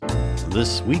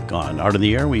This week on Art on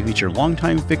the Air, we feature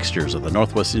longtime fixtures of the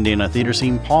Northwest Indiana theater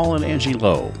scene, Paul and Angie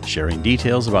Lowe, sharing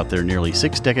details about their nearly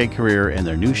 6-decade career and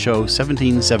their new show,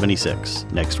 1776.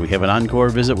 Next, we have an encore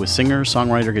visit with singer,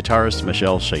 songwriter, guitarist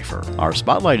Michelle Shafer. Our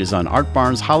spotlight is on Art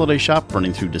Barn's Holiday Shop,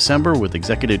 running through December with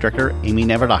Executive Director Amy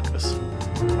Navradakis.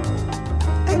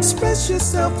 Express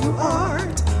yourself through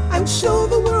art and show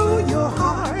the world your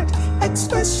heart.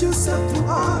 Express yourself through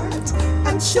art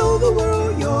and show the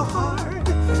world your heart.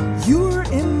 You're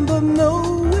in the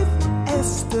know with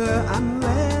Esther and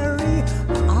Larry.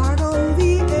 Art on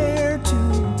the air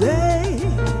today.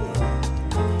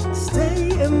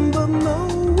 Stay in the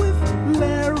know with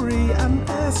Larry and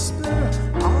Esther.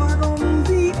 Art on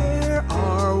the air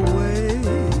our way.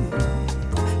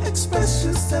 Express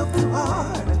yourself through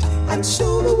art and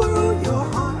show the world your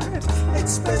heart.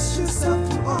 Express yourself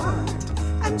through art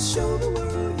and show the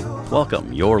world your heart.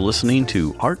 Welcome. You're listening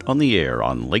to Art on the Air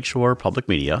on Lakeshore Public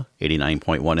Media,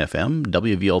 89.1 FM,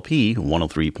 WVLP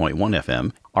 103.1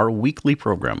 FM, our weekly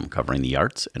program covering the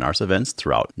arts and arts events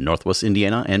throughout Northwest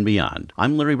Indiana and beyond.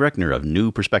 I'm Larry Breckner of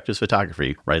New Perspectives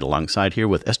Photography, right alongside here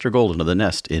with Esther Golden of The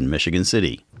Nest in Michigan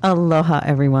City. Aloha,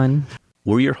 everyone.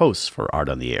 We're your hosts for Art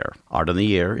on the Air. Art on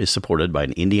the Air is supported by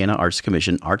an Indiana Arts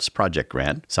Commission Arts Project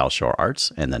Grant, South Shore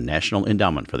Arts, and the National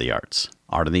Endowment for the Arts.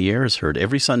 Art on the Air is heard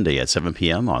every Sunday at 7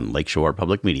 p.m. on Lakeshore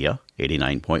Public Media,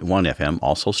 89.1 FM,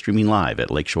 also streaming live at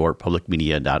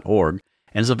lakeshorepublicmedia.org,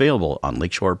 and is available on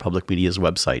Lakeshore Public Media's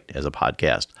website as a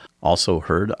podcast. Also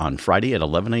heard on Friday at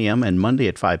 11 a.m. and Monday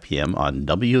at 5 p.m. on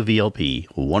WVLP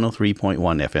 103.1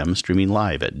 FM, streaming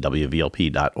live at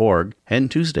wvlp.org,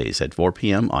 and Tuesdays at 4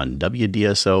 p.m. on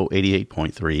WDSO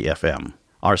 88.3 FM.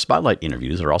 Our Spotlight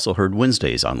interviews are also heard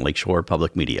Wednesdays on Lakeshore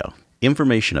Public Media.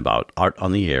 Information about Art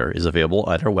on the Air is available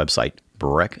at our website,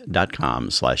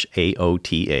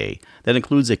 breck.com/AOTA. That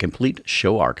includes a complete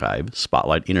show archive,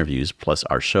 spotlight interviews, plus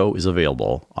our show is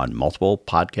available on multiple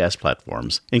podcast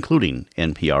platforms, including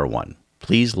NPR One.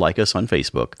 Please like us on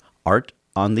Facebook, Art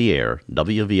on the Air,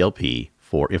 WVLP,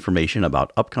 for information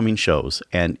about upcoming shows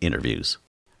and interviews.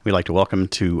 We'd like to welcome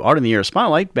to Art on the Air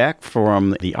Spotlight back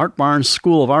from the Art Barn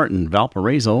School of Art in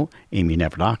Valparaiso, Amy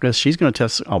Navradakis. She's going to tell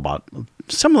us about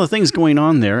some of the things going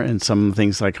on there and some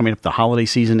things like coming up the holiday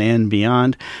season and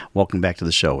beyond. Welcome back to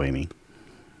the show, Amy.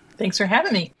 Thanks for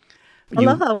having me.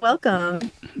 Aloha,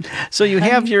 welcome. So you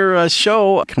have your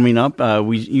show coming up.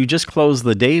 You just closed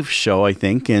the Dave show, I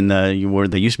think, and they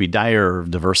used to be Dyer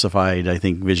Diversified, I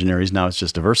think, Visionaries. Now it's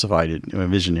just Diversified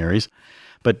Visionaries.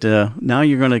 But now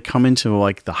you're going to come into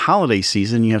like the holiday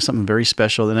season. You have something very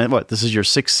special. And this is your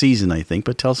 6th season, I think.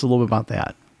 But tell us a little bit about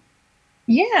that.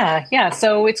 Yeah.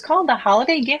 So it's called the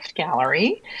Holiday Gift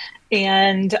Gallery.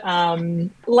 And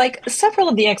like several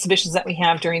of the exhibitions that we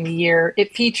have during the year,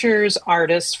 it features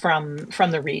artists from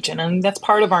the region. And that's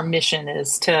part of our mission,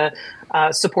 is to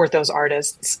support those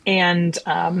artists. And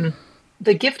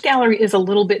the gift gallery is a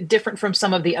little bit different from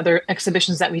some of the other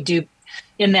exhibitions that we do,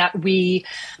 in that we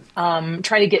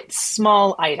try to get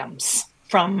small items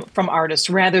from artists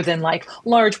rather than like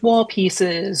large wall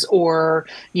pieces or,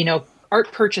 art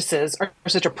purchases are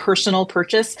such a personal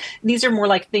purchase. These are more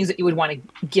like things that you would want to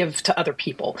give to other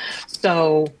people.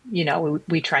 So,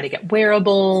 we try to get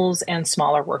wearables and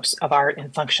smaller works of art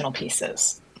and functional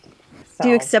pieces. Do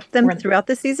you accept them throughout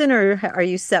the season, or are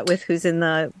you set with who's in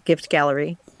the gift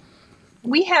gallery?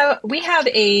 We have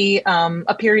a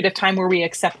period of time where we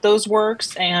accept those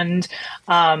works, and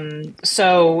I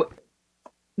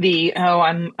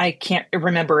can't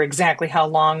remember exactly how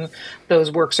long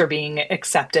those works are being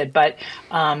accepted, but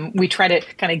we try to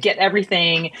kind of get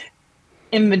everything,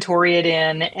 inventory it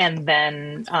in, and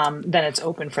then it's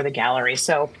open for the gallery.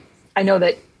 So I know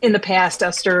that in the past,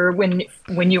 Esther, when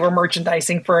you were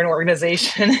merchandising for an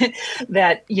organization,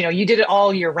 that, you did it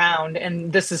all year round.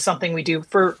 And this is something we do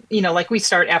for, like we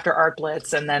start after Art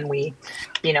Blitz and then we,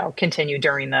 continue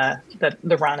during the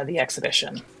run of the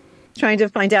exhibition. Trying to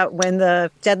find out when the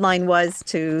deadline was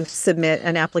to submit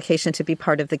an application to be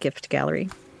part of the gift gallery.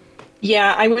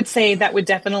 Yeah, I would say that would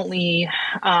definitely,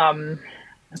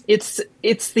 it's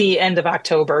the end of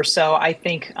October. So I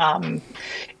think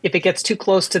if it gets too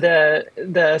close to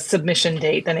the submission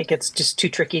date, then it gets just too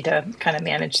tricky to kind of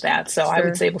manage that. So sure. I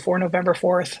would say before November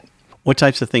 4th. What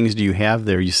types of things do you have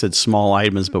there? You said small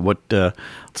items, but what's the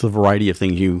variety of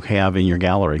things you have in your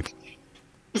gallery?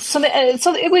 So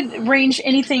it would range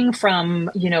anything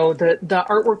from, the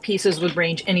artwork pieces would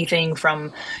range anything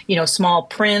from, small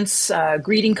prints,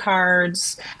 greeting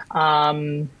cards,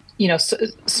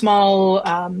 small,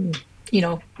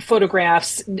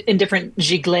 photographs in different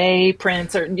gilet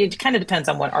prints, or it kind of depends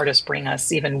on what artists bring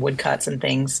us, even woodcuts and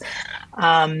things.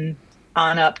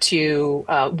 on up to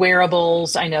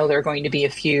wearables. I know there are going to be a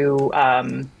few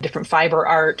different fiber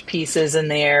art pieces in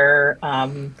there.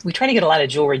 We try to get a lot of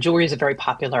jewelry. Jewelry is a very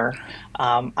popular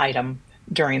item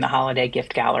during the holiday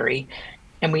gift gallery.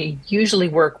 And we usually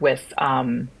work with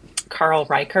Carl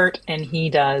Reichert, and he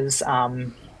does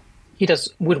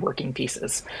woodworking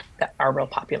pieces that are real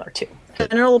popular too.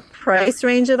 General price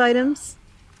range of items?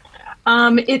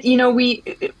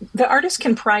 The artists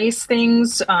can price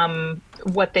things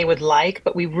what they would like,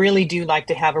 but we really do like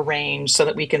to have a range so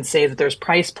that we can say that there's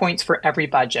price points for every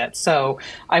budget. So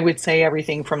I would say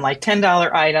everything from like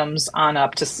 $10 items on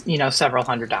up to, several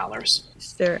 $100s.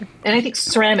 Sure. And I think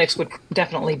ceramics would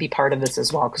definitely be part of this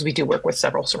as well, because we do work with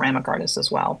several ceramic artists as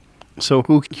well. So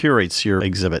who curates your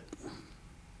exhibit?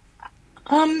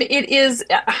 It is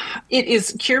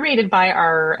curated by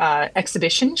our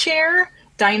exhibition chair,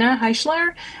 Dinah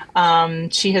Heischler.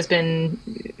 She has been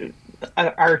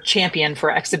our champion for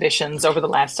exhibitions over the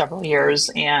last several years,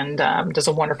 and does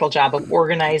a wonderful job of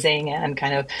organizing and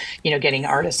kind of, getting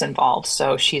artists involved.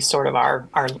 So she's sort of our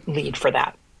lead for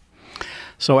that.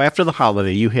 So after the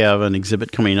holiday, you have an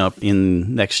exhibit coming up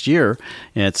in next year,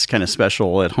 and it's kind of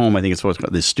special at home. I think it's what's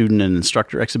called the Student and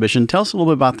Instructor Exhibition. Tell us a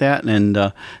little bit about that, and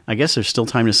I guess there's still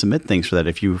time to submit things for that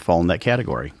if you fall in that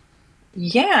category.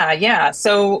 Yeah.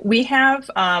 So we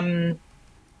haven't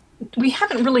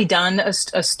really done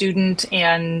a student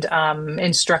and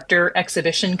instructor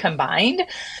exhibition combined.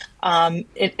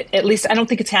 At least I don't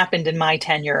think it's happened in my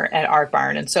tenure at Art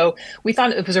Barn. And so we thought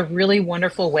it was a really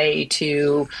wonderful way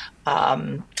to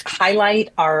highlight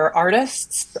our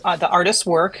artists, the artist's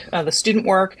work, the student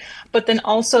work, but then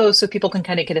also so people can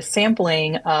kind of get a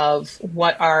sampling of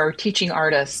what our teaching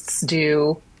artists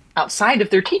do outside of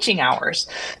their teaching hours.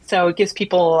 So it gives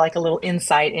people like a little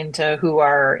insight into who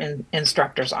our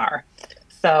instructors are.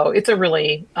 So it's a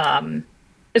really,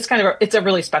 it's a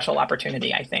really special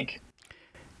opportunity, I think.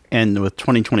 And with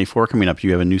 2024 coming up,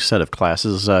 you have a new set of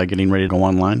classes getting ready to go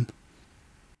online?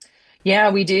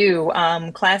 Yeah, we do.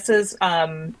 Classes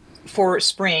for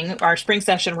spring. Our spring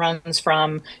session runs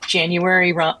from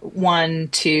January 1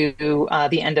 to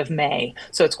the end of May.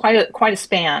 So it's quite a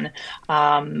span.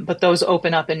 But those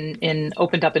opened up in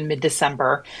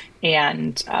mid-December.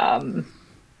 And so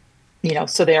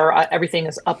everything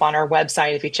is up on our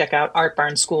website. If you check out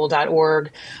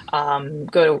artbarnschool.org,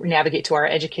 go to navigate to our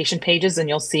education pages, and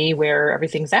you'll see where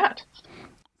everything's at.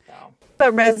 So.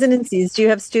 But residencies, do you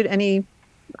have any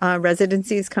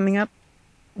residencies coming up?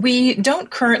 We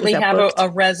don't currently have a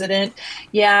resident.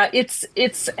 Yeah, it's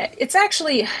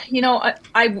actually,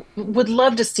 I would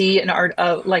love to see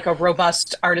like a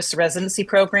robust artist residency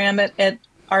program at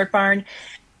Art Barn,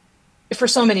 for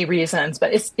so many reasons,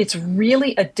 but it's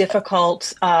really a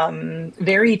difficult,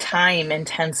 very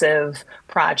time-intensive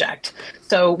project.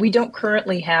 So we don't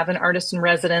currently have an artist in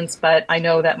residence, but I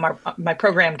know that my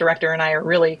program director and I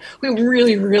we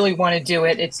really want to do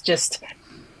it. It's just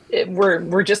we're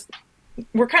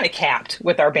kind of capped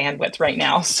with our bandwidth right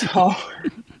now, so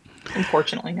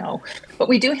unfortunately, no. But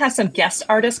we do have some guest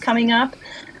artists coming up.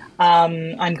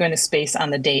 I'm going to space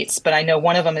on the dates, but I know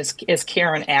one of them is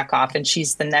Karen Ackoff, and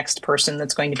she's the next person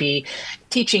that's going to be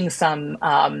teaching some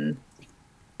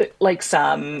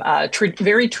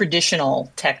very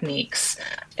traditional techniques.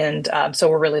 And so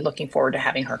we're really looking forward to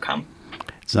having her come.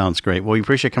 Sounds great. Well, we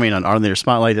appreciate coming on Art on the Air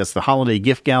Spotlight. That's the Holiday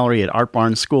Gift Gallery at Art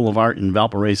Barn School of Art in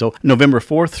Valparaiso, November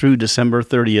 4th through December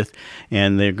 30th.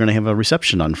 And they're going to have a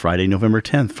reception on Friday, November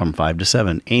 10th from 5 to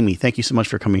 7. Amy, thank you so much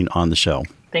for coming on the show.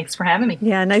 Thanks for having me.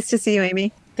 Yeah, nice to see you,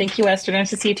 Amy. Thank you, Esther.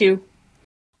 Nice to see you, too.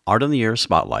 Art on the Air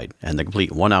Spotlight and the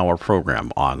complete one-hour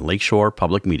program on Lakeshore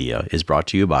Public Media is brought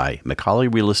to you by Macaulay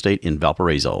Real Estate in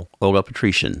Valparaiso, Olga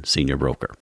Patrician, Senior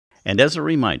Broker. And as a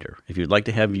reminder, if you'd like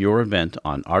to have your event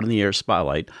on Art on the Air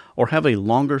Spotlight or have a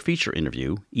longer feature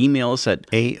interview, email us at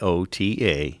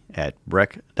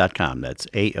aota@brech.com. That's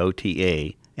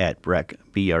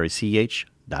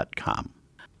aota@brech.com.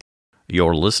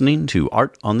 You're listening to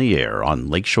Art on the Air on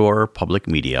Lakeshore Public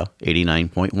Media,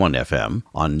 89.1 FM,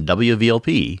 on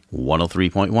WVLP,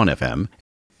 103.1 FM.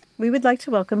 We would like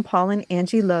to welcome Paul and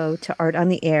Angie Lowe to Art on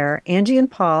the Air. Angie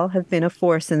and Paul have been a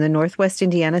force in the Northwest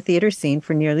Indiana theater scene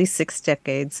for nearly 6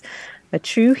 decades, a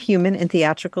true human and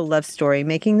theatrical love story,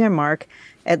 making their mark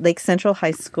at Lake Central High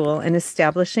School and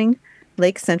establishing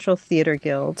Lake Central Theater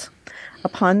Guild.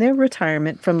 Upon their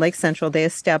retirement from Lake Central, they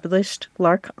established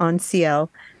L'Arc-en-Ciel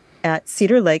at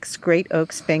Cedar Lake's Great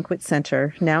Oaks Banquet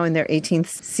Center, now in their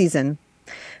 18th season.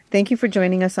 Thank you for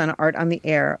joining us on Art on the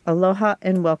Air. Aloha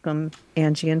and welcome,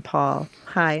 Angie and Paul.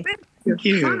 Hi. Thank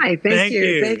you. Hi, thank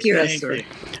you. Thank you, Esther.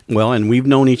 Well, and we've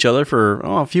known each other for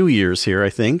a few years here, I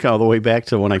think, all the way back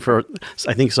to when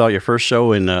I saw your first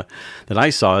show that I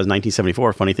saw in 1974.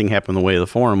 A funny thing happened on the way to the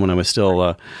Forum when I was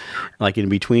still like in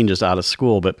between, just out of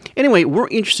school. But anyway, we're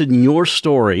interested in your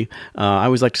story. I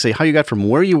always like to say how you got from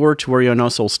where you were to where you are now.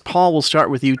 So, Paul, we'll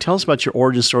start with you. Tell us about your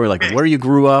origin story, like where you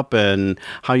grew up and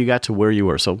how you got to where you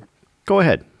were. So, go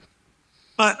ahead.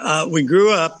 We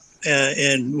grew up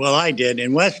I did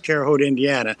in West Terre Haute,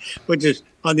 Indiana, which is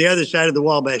on the other side of the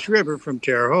Wabash River from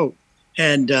Terre Haute.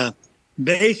 And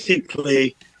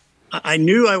basically, I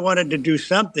knew I wanted to do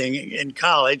something in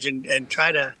college and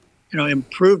try to,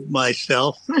 improve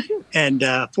myself. And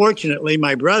fortunately,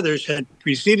 my brothers had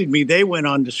preceded me. They went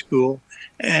on to school,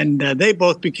 and they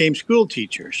both became school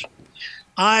teachers.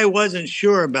 I wasn't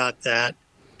sure about that.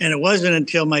 And it wasn't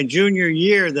until my junior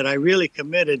year that I really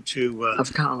committed to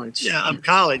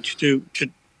college to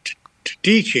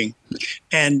teaching,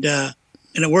 and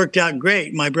it worked out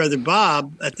great. My brother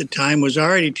Bob at the time was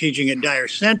already teaching at Dyer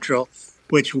Central,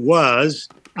 which was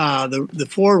the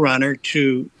forerunner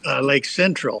to Lake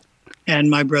Central,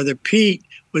 and my brother Pete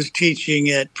was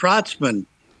teaching at Protzman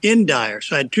in Dyer.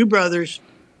 So I had two brothers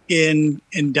in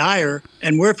Dyer,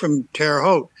 and we're from Terre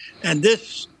Haute, and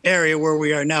this area where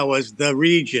we are now was the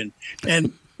region,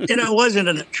 and it wasn't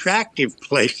an attractive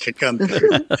place to come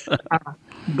to.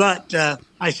 But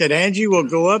I said, Angie, we'll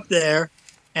go up there,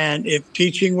 and if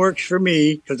teaching works for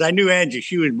me, because I knew Angie,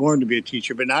 she was born to be a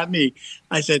teacher, but not me.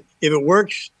 I said, if it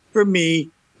works for me,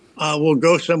 we'll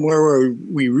go somewhere where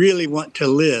we really want to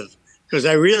live, because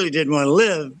I really didn't want to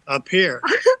live up here.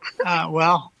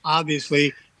 Well,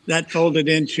 obviously, that folded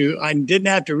into, I didn't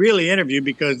have to really interview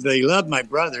because they loved my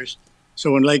brothers.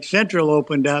 So when Lake Central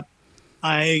opened up,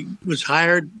 I was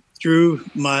hired through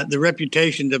the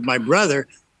reputation of my brother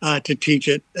to teach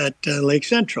at Lake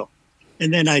Central.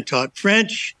 And then I taught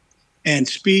French and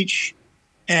speech.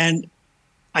 And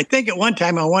I think at one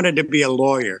time I wanted to be a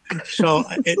lawyer. So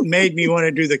it made me want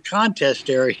to do the contest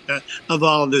area of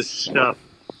all this stuff.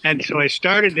 And so I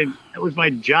started, and that was my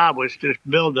job, was to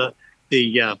build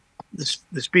the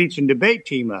speech and debate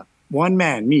team up. One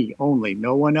man, me only,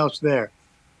 no one else there.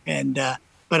 And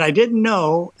but I didn't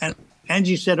know, and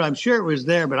Angie said, I'm sure it was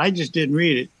there, but I just didn't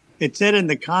read it. It said in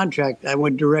the contract I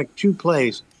would direct two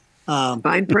plays.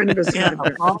 Fine print of a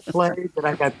small play that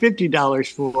I got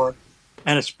 $50 for,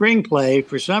 and a spring play,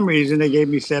 for some reason, they gave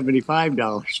me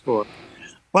 $75 for.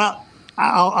 Well,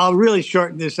 I'll really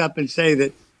shorten this up and say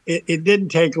that it didn't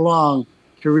take long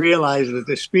to realize that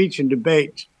the speech and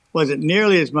debate wasn't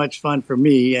nearly as much fun for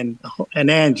me and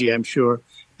Angie, I'm sure,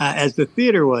 as the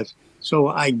theater was. So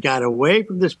I got away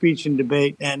from the speech and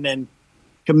debate and then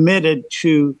committed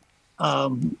to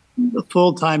the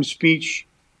full-time speech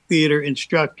theater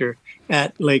instructor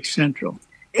at Lake Central.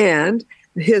 And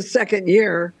his second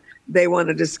year, they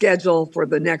wanted to schedule for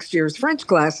the next year's French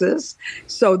classes.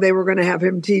 So they were going to have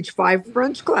him teach 5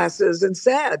 French classes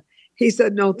instead. He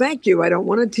said, no, thank you. I don't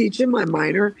want to teach in my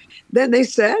minor. Then they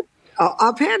said,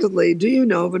 offhandedly, do you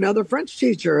know of another French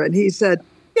teacher? And he said,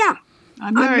 yeah.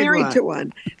 I'm married to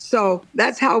one. So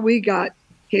that's how we got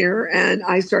here. And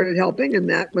I started helping, and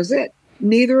that was it.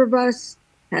 Neither of us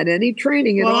had any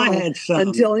training at all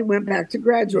until he went back to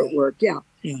graduate work. Yeah.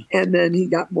 And then he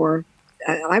got more.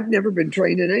 I've never been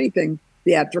trained in anything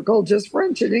theatrical, just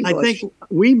French and English. I think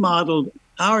we modeled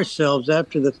ourselves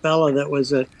after the fellow that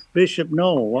was at Bishop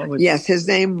Knoll. Yes, his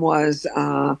name was...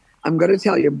 I'm going to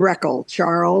tell you, Breckel,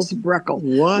 Charles Breckel.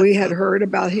 What? We had heard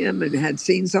about him and had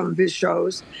seen some of his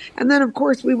shows. And then, of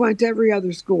course, we went to every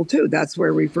other school, too. That's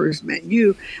where we first met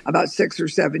you about 6 or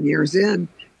 7 years in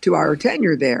to our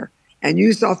tenure there. And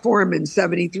you saw Forum in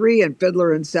 73 and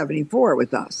Fiddler in 74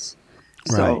 with us.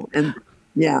 So, right.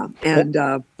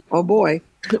 Oh, boy.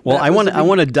 Well, I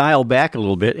want to dial back a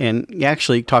little bit and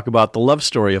actually talk about the love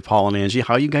story of Paul and Angie,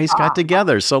 how you guys got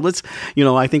together. So let's,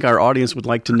 I think our audience would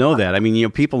like to know that. I mean,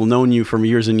 people have known you for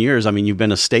years and years. I mean, you've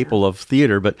been a staple of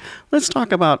theater, but let's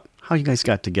talk about how you guys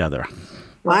got together.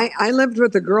 I lived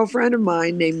with a girlfriend of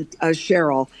mine named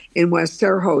Cheryl in West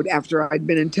Terre Haute after I'd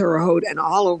been in Terre Haute and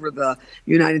all over the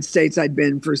United States. I'd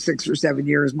been for 6 or 7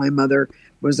 years. My mother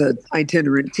was an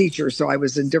itinerant teacher, so I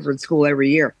was in different school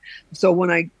every year. So when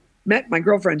I met my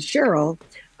girlfriend Cheryl,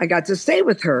 I got to stay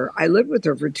with her. I lived with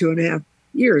her for 2.5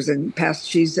 years and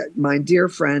she's my dear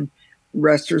friend,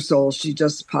 rest her soul. She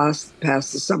just passed the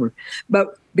summer.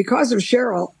 But because of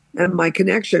Cheryl and my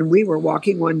connection, we were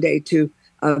walking one day to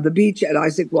the beach at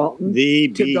Isaac Walton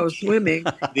to go swimming.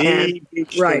 Beach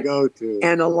to go to.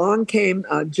 And along came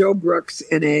Joe Brooks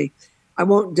in I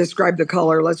won't describe the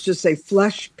color, let's just say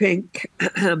flesh pink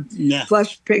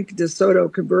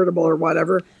DeSoto convertible or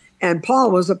whatever. And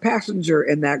Paul was a passenger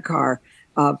in that car.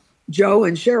 Joe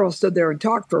and Cheryl stood there and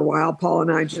talked for a while. Paul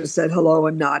and I just said hello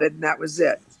and nodded, and that was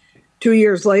it. 2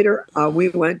 years later, we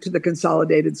went to the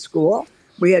consolidated school.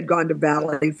 We had gone to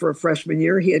Valley for a freshman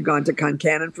year. He had gone to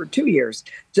Concannon for 2 years,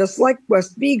 just like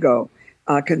West Vigo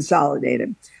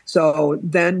consolidated. So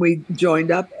then we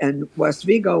joined up, and West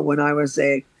Vigo, when I was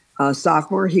a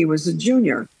sophomore, he was a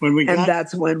junior.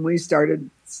 That's when we started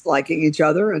liking each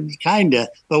other. And kinda,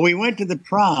 but we went to the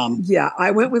prom. Yeah,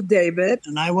 I went with David.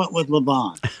 And I went with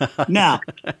LaVon. Now,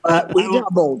 we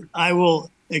doubled. I will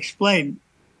explain.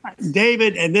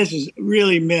 David, and this is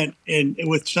really meant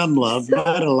with some love,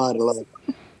 not a lot of love.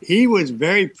 He was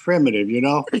very primitive,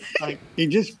 like he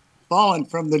just fallen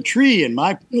from the tree in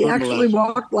my. He actually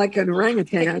walked like an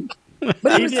orangutan, but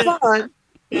it was fun.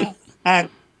 Yeah.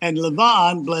 And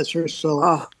LaVon, bless her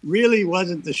soul, really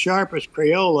wasn't the sharpest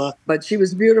Crayola. But she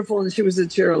was beautiful, and she was a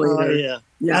cheerleader. Oh, yeah.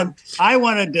 Yeah. I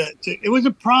wanted to, it was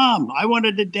a prom. I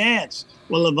wanted to dance.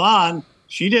 Well, LaVon,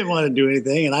 she didn't want to do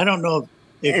anything, and I don't know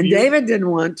if David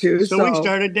didn't want to. So we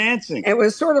started dancing. It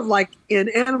was sort of like in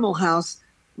Animal House,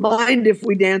 mind if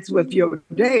we dance with your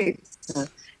dates.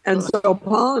 And so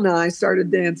Paul and I started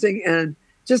dancing and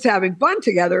just having fun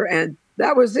together, and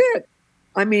that was it.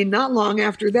 I mean, not long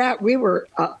after that, we were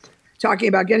talking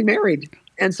about getting married.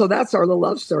 And so that's our little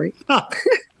love story.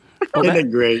 Isn't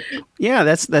it great? Yeah,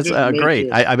 that's great.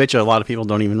 I bet you a lot of people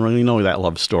don't even really know that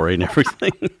love story and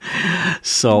everything.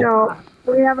 So no,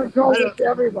 we haven't told it to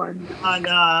everyone.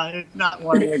 It's not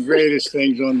one of the greatest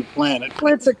things on the planet.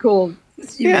 Well, it's a cool.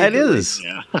 Yeah, it is.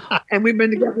 Yeah. And we've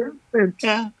been together since.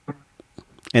 Yeah.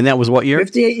 And that was what year?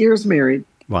 58 years married.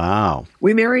 Wow.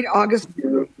 We married August 2,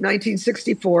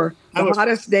 1964, the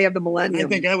hottest day of the millennium. I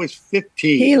think I was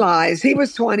 15. He lies. He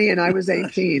was 20 and I was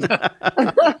 18.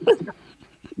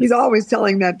 He's always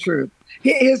telling that truth.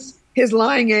 His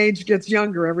lying age gets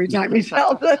younger every time he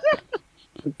tells it.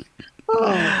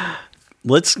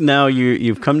 Let's now,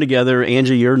 you've come together.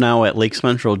 Angie, you're now at Lake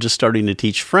Central just starting to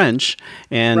teach French,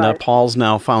 and Right. Paul's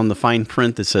now found the fine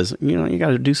print that says, you got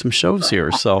to do some shows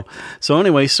here. So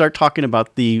anyway, start talking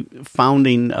about the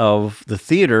founding of the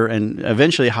theater and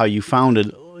eventually how you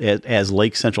founded it as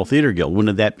Lake Central Theater Guild. When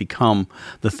did that become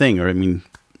the thing? Or, I mean...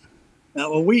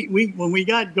 Well, when we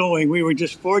got going, we were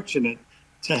just fortunate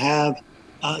to have,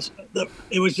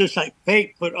 it was just like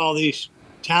fate put all these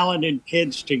talented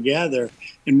kids together,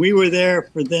 and we were there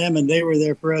for them and they were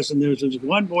there for us. And there was this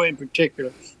one boy in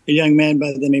particular, a young man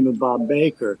by the name of Bob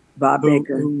Baker,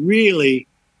 who really,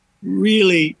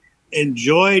 really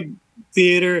enjoyed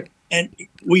theater. And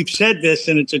we've said this,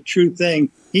 and it's a true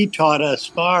thing. He taught us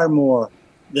far more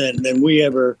than we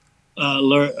ever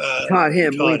taught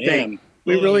him.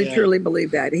 We really truly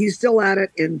believe that. He's still at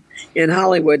it in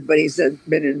Hollywood, but he's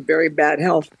been in very bad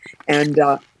health. And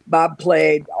Bob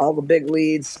played all the big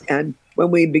leads. And when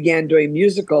we began doing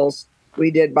musicals,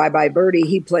 we did Bye Bye Birdie.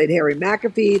 He played Harry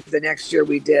McAfee. The next year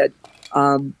we did,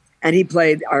 and he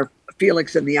played our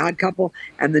Felix and the Odd Couple.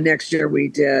 And the next year we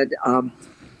did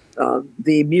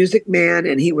The Music Man,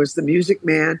 and he was the Music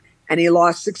Man. And he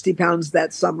lost 60 pounds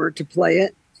that summer to play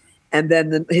it. And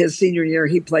then his senior year,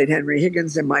 he played Henry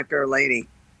Higgins in My Fair Lady.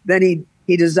 Then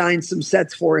he designed some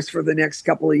sets for us for the next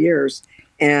couple of years.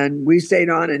 And we stayed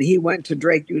on, and he went to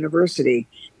Drake University.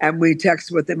 And we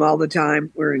text with him all the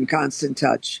time. We're in constant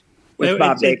touch with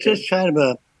Bob Baker. It's just kind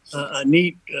of a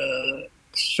neat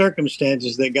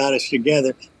circumstances that got us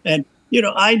together. And,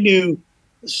 I knew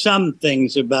some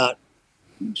things about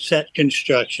set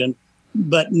construction,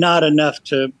 but not enough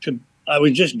to I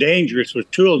was just dangerous with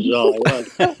tools is all I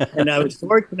was. And I was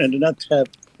fortunate enough to have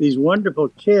these wonderful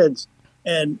kids.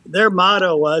 And their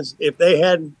motto was, if they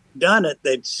hadn't done it,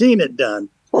 they'd seen it done.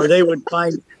 Or they would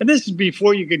find, and this is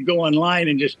before you could go online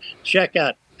and just check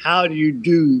out, how do you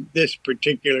do this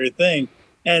particular thing?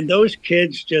 And those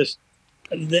kids just,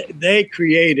 they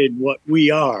created what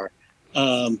we are.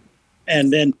 And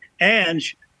then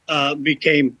Ange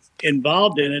became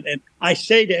involved in it. And I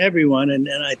say to everyone, and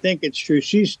I think it's true,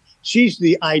 she's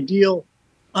the unideal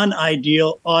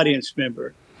audience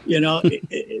member.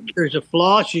 There's a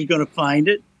flaw, she's going to find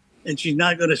it, and she's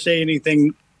not going to say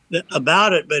anything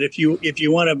about it. But if you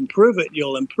want to improve it,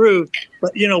 you'll improve.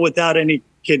 But without any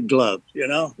kid gloves,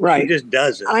 right? She just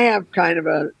does it. I have kind of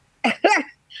a.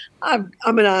 I'm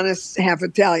an honest half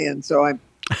Italian, so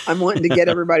I'm wanting to get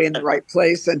everybody in the right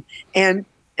place, and I'm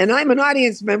an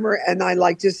audience member, and I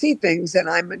like to see things, and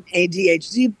I'm an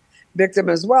ADHD victim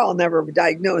as well, never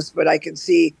diagnosed, but I can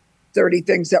see 30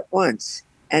 things at once.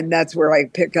 And that's where I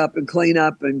pick up and clean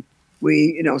up, and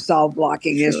we, solve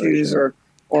blocking issues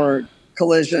or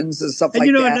collisions and stuff like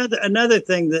that. Another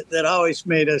thing that always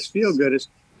made us feel good is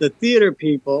the theater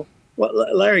people. Well,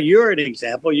 Larry, you're an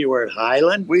example. You were at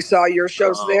Highland. We saw your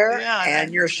shows there, yeah,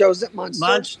 and your shows at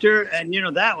Munster. And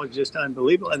that was just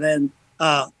unbelievable. And then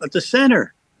at the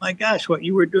center, my gosh, what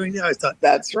you were doing there, I thought,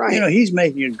 that's right. He's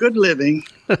making a good living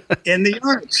in the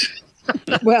arts.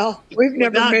 Well, we've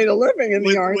never made a living in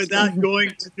the arts without going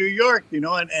to New York,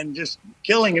 and just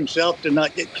killing himself to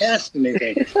not get cast in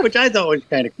anything, which I thought was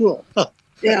kind of cool.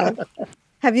 Yeah.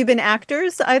 Have you been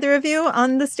actors, either of you,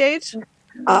 on the stage?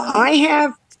 I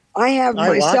have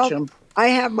myself. Watch them. I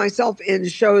have myself in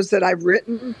shows that I've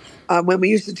written. When we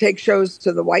used to take shows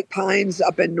to the White Pines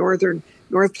up in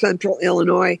north central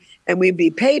Illinois, and we'd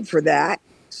be paid for that.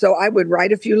 So I would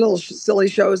write a few little silly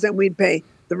shows, and we'd pay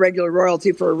the regular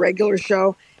royalty for a regular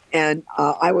show, and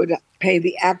I would pay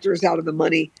the actors out of the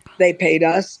money they paid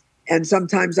us. And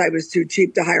sometimes I was too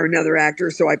cheap to hire another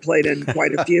actor, so I played in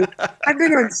quite a few. I've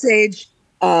been on stage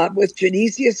with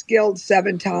Genesius Guild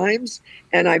 7 times,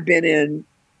 and I've been in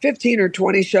 15 or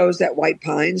 20 shows at White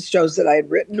Pines, shows that I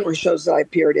had written or shows that I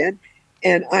appeared in.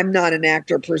 And I'm not an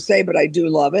actor per se, but I do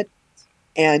love it.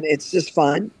 And it's just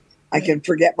fun. I can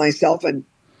forget myself and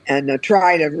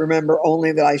try to remember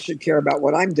only that I should care about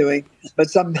what I'm doing. But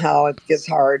somehow it gets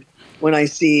hard when I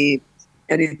see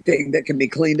anything that can be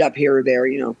cleaned up here or there.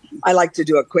 I like to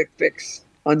do a quick fix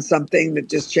on something that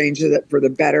just changes it for the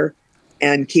better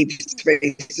and keeps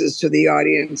faces to the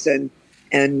audience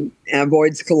and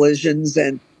avoids collisions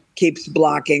and keeps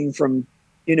blocking from,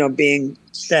 being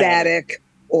static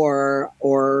or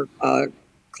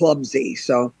clumsy.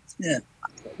 So yeah,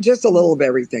 just a little of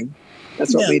everything.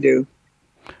 That's what we do.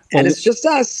 And it's just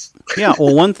us. Yeah.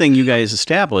 Well, one thing you guys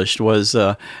established was,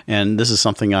 and this is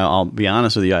something I'll be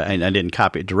honest with you, I didn't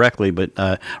copy it directly,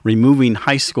 but removing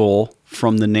high school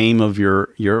from the name of your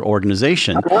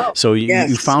organization. So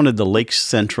you founded the Lake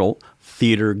Central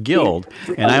Theater Guild.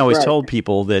 And I always told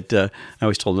people that, I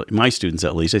always told my students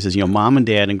at least, I says, mom and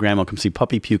dad and grandma come see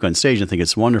Puppy Puke on stage and think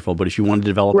it's wonderful, but if you want to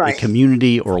develop a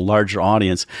community or a larger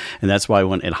audience, and that's why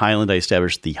when at Highland I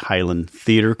established the Highland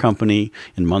Theater Company,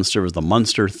 in Munster was the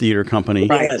Munster Theater Company.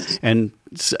 Right. And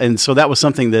so that was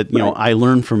something that, I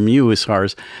learned from you as far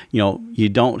as, you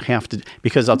don't have to,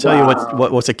 because I'll tell you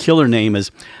what's a killer name is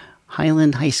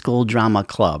Highland High School Drama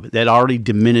Club. That already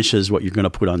diminishes what you're going to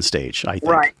put on stage, I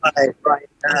think. Right.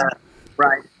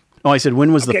 Oh, I said,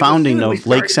 when was the founding of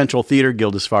Lake Central Theater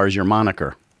Guild as far as your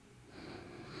moniker?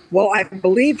 Well, I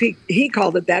believe he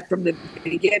called it that from the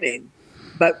beginning,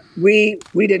 but we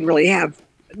didn't really have,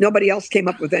 nobody else came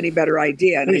up with any better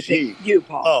idea. And I think you,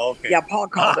 Paul. Oh, okay. Yeah, Paul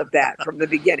called it that from the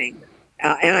beginning.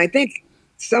 And I think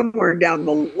somewhere down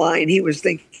the line, he was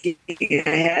thinking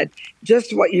ahead,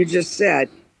 just what you just said.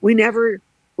 We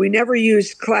never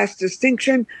used class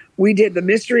distinction. We did the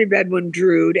Mystery of Edwin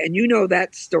Drood, and you know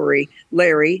that story,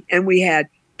 Larry. And we had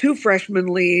 2 freshman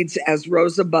leads as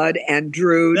Rosa Budd and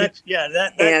Drood.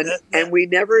 And we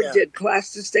never did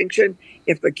class distinction.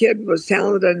 If the kid was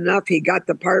talented enough, he got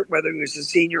the part, whether he was a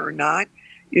senior or not.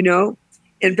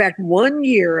 In fact, one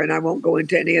year, and I won't go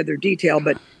into any other detail,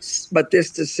 but this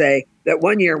to say that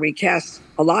one year we cast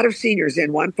a lot of seniors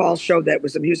in one fall show that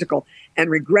was a musical and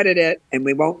regretted it. And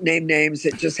we won't name names.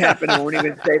 It just happened. I won't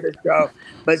even say the show.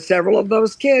 But several of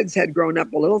those kids had grown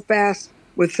up a little fast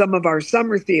with some of our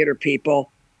summer theater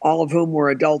people, all of whom were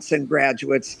adults and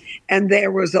graduates. And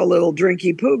there was a little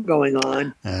drinky poo going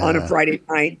on a Friday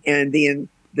night. And the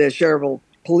Cherville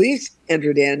police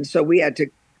entered in. So we had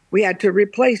to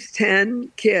replace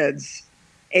 10 kids,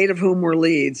 8 of whom were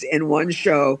leads, in one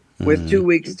show with 2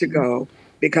 weeks to go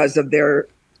because of their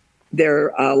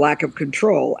lack of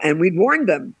control. And we'd warned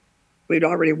them. We'd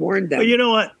already warned them. Well, you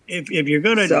know what? If you're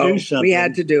going to do something, we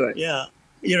had to do it. Yeah.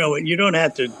 You don't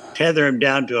have to tether him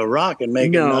down to a rock and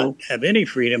make him not have any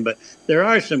freedom, but there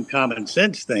are some common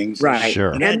sense things. Right.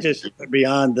 Sure. And that just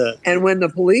beyond the... And when the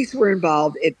police were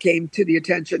involved, it came to the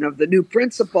attention of the new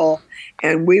principal,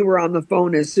 and we were on the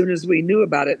phone as soon as we knew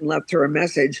about it and left her a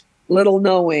message, little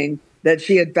knowing that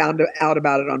she had found out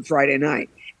about it on Friday night.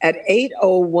 At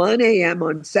 8:01 a.m.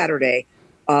 on Saturday,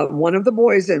 one of the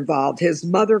boys involved, his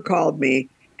mother called me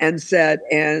and said,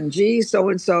 Angie,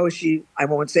 so-and-so, I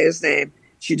won't say his name,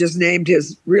 she just named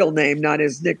his real name, not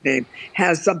his nickname,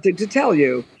 has something to tell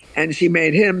you. And she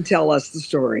made him tell us the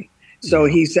story. So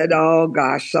he said, oh,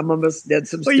 gosh, some of us did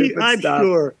some stupid I'm stuff,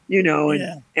 sure.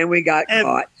 and we got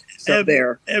caught. So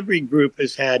every group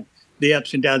has had the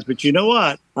ups and downs. But you know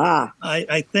what?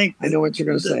 I think I know what you're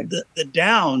going to say. The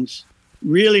downs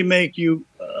really make you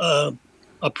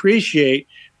appreciate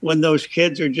when those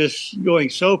kids are just going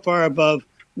so far above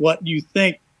what you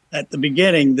think at the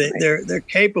beginning that they're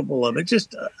capable of. It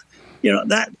just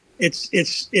that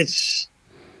it's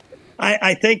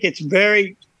I think it's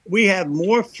very we have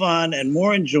more fun and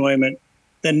more enjoyment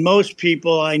than most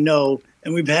people I know.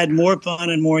 And we've had more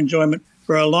fun and more enjoyment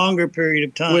for a longer period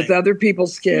of time. With other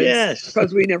people's kids. Yes.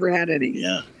 Because we never had any.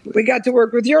 Yeah. We got to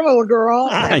work with your little girl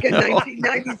back in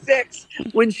 1996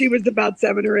 when she was about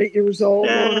 7 or 8 years old.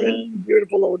 Lauren,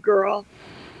 beautiful little girl.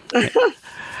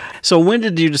 So when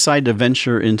did you decide to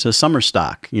venture into summer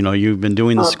stock? You know, you've been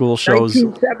doing the school shows.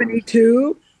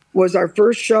 1972 was our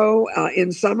first show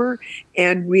in summer,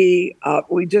 and we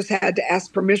just had to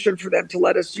ask permission for them to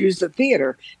let us use the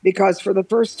theater, because for the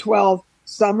first 12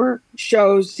 summer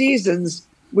show seasons,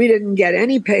 we didn't get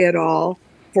any pay at all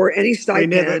for any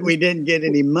stipend. We didn't get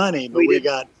any money, but we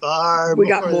got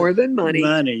more than money.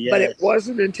 Yes. But it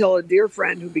wasn't until a dear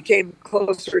friend who became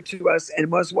closer to us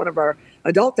and was one of our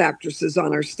adult actresses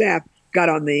on our staff got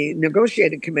on the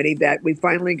negotiating committee that we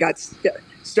finally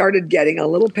started getting a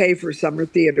little pay for summer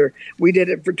theater. We did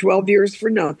it for 12 years for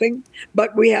nothing,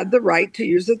 but we had the right to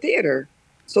use the theater.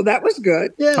 So that was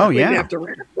good. Yeah. Oh, We yeah. didn't have to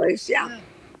rent a place. Yeah.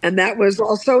 And that was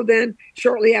also then,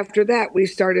 shortly after that, we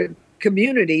started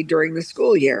Community during the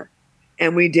school year.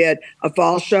 And we did a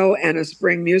fall show and a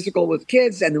spring musical with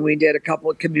kids. And then we did a couple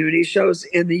of community shows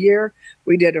in the year.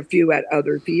 We did a few at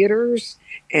other theaters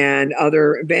and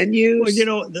other venues. Well, you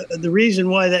know, the reason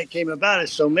why that came about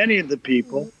is so many of the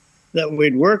people that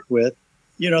we'd worked with,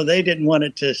 you know, they didn't want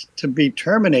it to be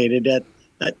terminated at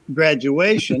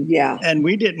graduation. Yeah. And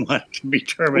we didn't want it to be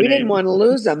terminated. We didn't want to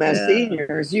lose them as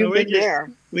seniors. You've been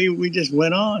there. We just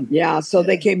went on. Yeah. So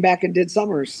they came back and did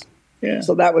summers. Yeah.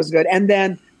 So that was good. And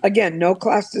then, again, no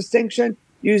class distinction,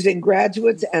 using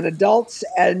graduates and adults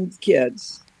and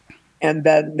kids. And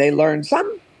then they learned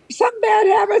some bad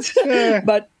habits,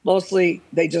 but mostly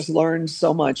they just learned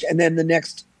so much. And then the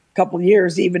next couple of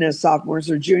years, even as sophomores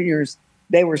or juniors,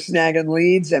 they were snagging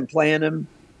leads and playing them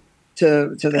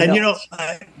to the And, hilt. you know,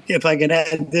 if I can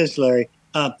add this, Larry,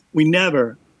 we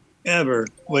never, ever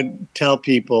would tell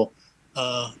people,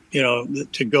 you know,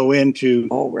 to go into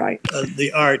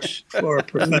the arts for a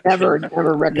profession.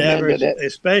 Never recommended it,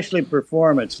 especially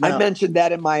performance. Now, I mentioned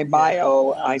that in my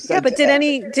bio. I said, Yeah, but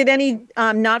did any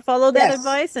not follow that Yes.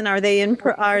 advice? And are they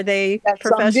Some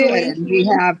professionally? did. And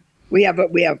we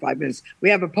have 5 minutes. We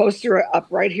have a poster up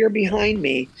right here behind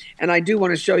me, and I do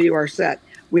want to show you our set.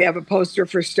 We have a poster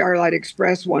for Starlight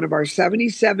Express, one of our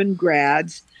 77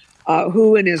 grads,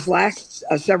 who in his last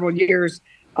several years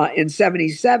in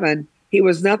 77, he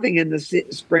was nothing in the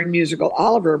spring musical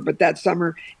Oliver, but that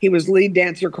summer he was lead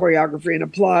dancer, choreography, and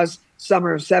applause.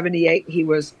 Summer of 78, he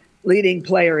was leading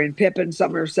player in Pippin.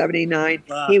 Summer of 79,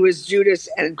 he was Judas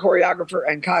and choreographer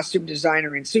and costume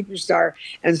designer in Superstar.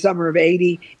 And summer of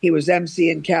 80, he was MC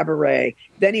in Cabaret.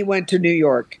 Then he went to New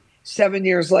York. 7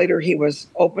 years later, he was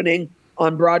opening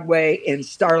on Broadway in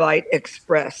Starlight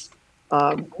Express,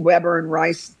 Weber and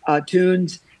Rice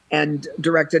tunes, and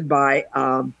directed by,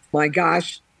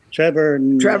 Trevor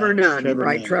Nunn. Trevor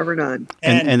Nunn.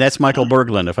 And that's Michael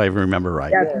Berglund, if I remember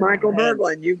right. That's Michael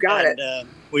Berglund. You got it.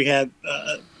 We have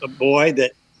a boy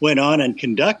that went on and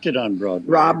conducted on Broadway.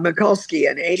 Rob Mikulski,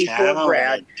 an 84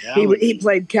 grad. He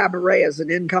played Cabaret as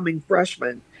an incoming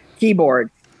freshman,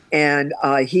 keyboard. And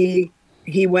he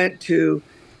went to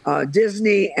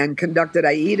Disney and conducted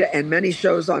Aida and many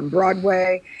shows on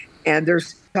Broadway. And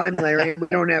there's time, Larry. We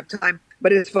don't have time,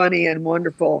 but it's funny and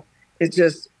wonderful. It's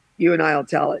just, you and I will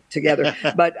tell it together.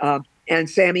 But and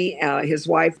Sammy, his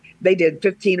wife, they did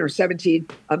 15 or 17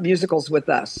 musicals with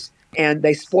us, and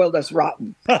they spoiled us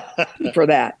rotten for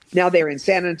that. Now they're in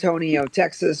San Antonio,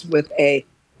 Texas, with a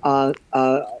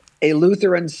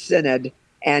Lutheran synod,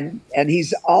 and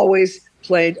he's always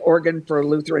played organ for a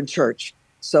Lutheran church.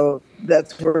 So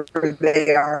that's where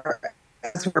they are.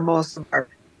 That's where most of our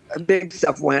big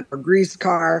stuff went. Our grease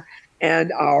car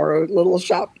and our little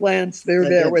shop plants, they're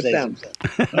there with them.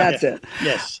 That's it.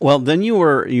 Yes. Well, then you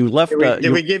left.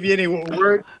 Did we give you any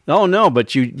word? Oh, no,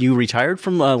 but you retired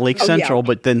from Lake Central,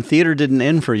 but then theater didn't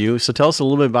end for you. So tell us a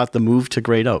little bit about the move to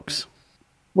Great Oaks.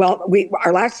 Well, we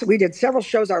did several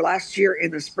shows our last year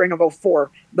in the spring of 2004.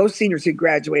 Those seniors who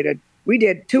graduated, we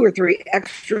did 2 or 3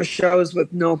 extra shows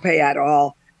with no pay at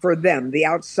all for them. The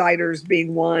Outsiders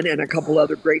being one, and a couple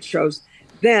other great shows.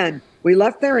 Then we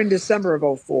left there in December of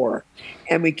 2004,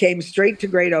 and we came straight to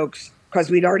Great Oaks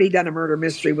because we'd already done a murder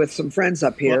mystery with some friends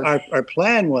up here. Well, our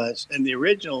plan was, and the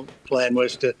original plan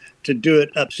was to do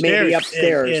it upstairs, Maybe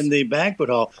upstairs. In the banquet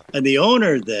hall. And the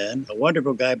owner then, a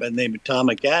wonderful guy by the name of Tom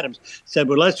McAdams, said,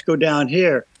 well, let's go down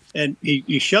here. And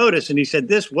he showed us, and he said,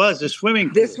 this was the swimming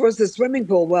pool. This was the swimming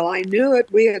pool. Well, I knew it.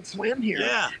 We had swam here.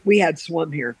 Yeah. We had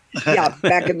swum here. Yeah,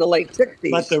 back in the late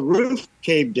 60s. But the roof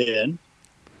caved in.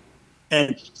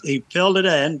 And he filled it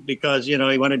in because, he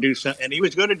wanted to do something. And he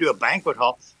was going to do a banquet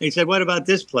hall. And he said, what about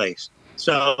this place?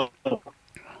 So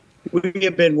we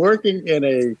have been working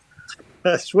in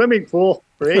a swimming pool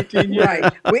for 18 years.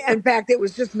 Right. In fact, it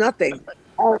was just nothing.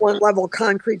 All one level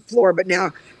concrete floor. But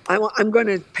now I'm going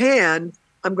to pan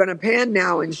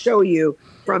now and show you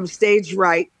from stage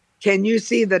right. Can you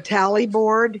see the tally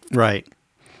board? Right.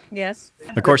 Yes.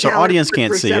 Of course, our audience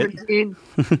can't see it.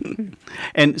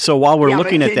 And so while we're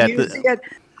looking at that, see it?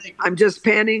 I'm just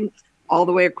panning all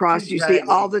the way across. You see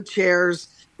all the chairs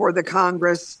for the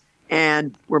Congress,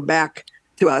 and we're back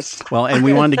to us. Well, and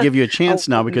we wanted to give you a chance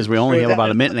now because we only have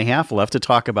about a minute and a half left to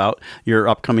talk about your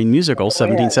upcoming musical,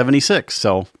 1776.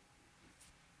 So,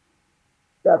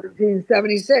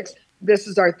 1776. This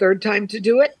is our third time to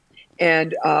do it,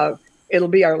 and it'll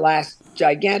be our last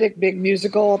gigantic big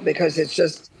musical because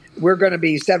we're going to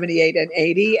be 78 and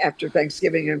 80 after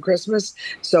Thanksgiving and Christmas.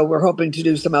 So we're hoping to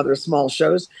do some other small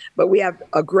shows. But we have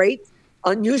a great,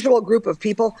 unusual group of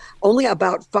people, only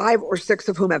about 5 or 6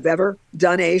 of whom have ever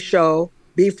done a show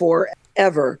before,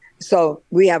 ever. So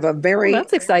we have a very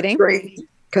that's exciting. Great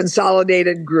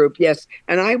consolidated group. Yes.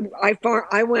 And I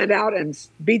went out and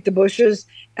beat the bushes,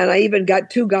 and I even got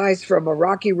 2 guys from a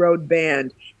Rocky Road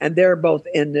band, and they're both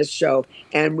in this show.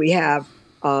 And we have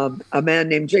a man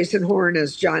named Jason Horn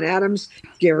as John Adams,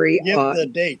 Gary. Give the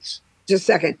dates. Just a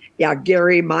second. Yeah,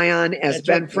 Gary Mayon as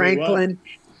Ben Franklin.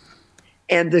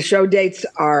 And the show dates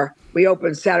are, we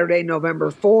open Saturday,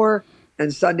 November 4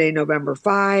 and Sunday, November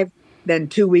 5. Then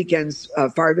 2 weekends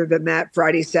farther than that,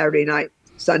 Friday, Saturday night,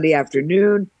 Sunday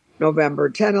afternoon, November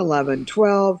 10, 11,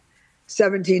 12,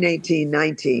 17, 18,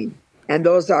 19. And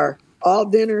those are all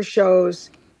dinner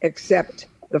shows except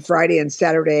the Friday and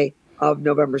Saturday of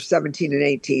November 17 and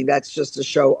 18. That's just a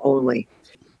show only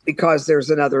because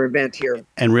there's another event here.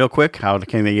 And real quick, how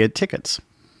can they get tickets?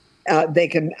 They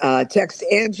can text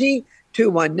Angie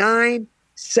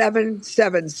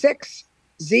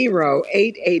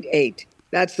 219-776-0888.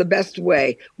 That's the best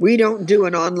way. We don't do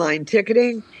an online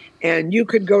ticketing, and you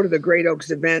could go to the Great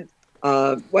Oaks event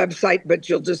website, but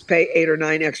you'll just pay $8 or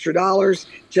 $9 extra.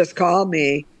 Just call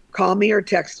me. Call me or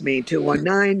text me,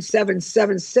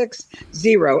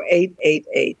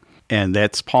 219-776-0888. And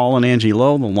that's Paul and Angie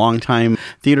Lowe, the longtime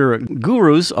theater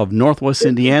gurus of Northwest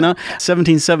Indiana,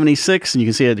 1776. And you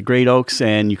can see it at the Great Oaks,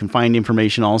 and you can find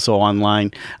information also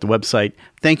online at the website.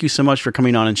 Thank you so much for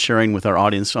coming on and sharing with our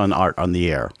audience on Art on the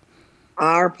Air.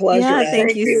 Our pleasure. Yeah,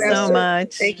 thank you so Esther.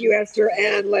 much. Thank you, Esther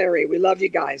and Larry. We love you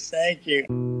guys. Thank you.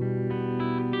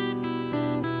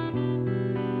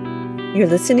 You're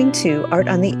listening to Art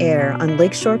on the Air on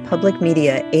Lakeshore Public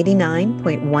Media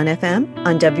 89.1 FM,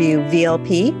 on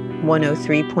WVLP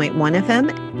 103.1 FM.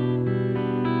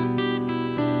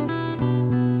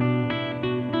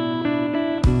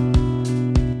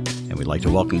 And we'd like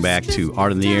to welcome back to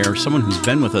Art on the Air someone who's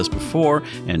been with us before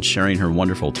and sharing her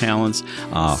wonderful talents.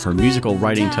 Her musical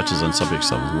writing touches on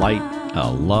subjects of light,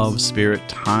 love, spirit,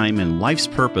 time, and life's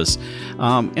purpose.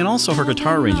 And also her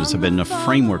guitar arrangements have been a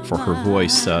framework for her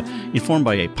voice, informed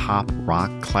by a pop,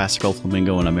 rock, classical,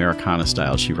 flamenco, and Americana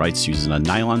style. She writes using a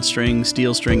nylon string,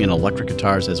 steel string, and electric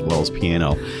guitars, as well as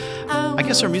piano. I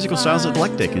guess her musical style is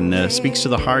eclectic and speaks to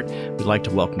the heart. We'd like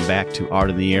to welcome back to Art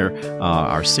in the Air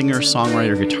our singer,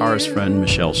 songwriter, guitarist friend,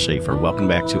 Michelle Shafer. Welcome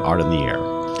back to Art in the Air.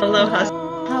 Aloha.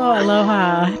 Oh,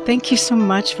 aloha. Thank you so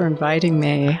much for inviting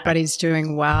me. Everybody's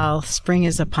doing well. Spring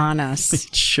is upon us.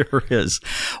 It sure is.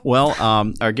 Well,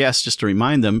 our guests, just to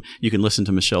remind them, you can listen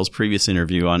to Michelle's previous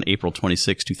interview on April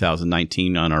 26,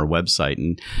 2019 on our website.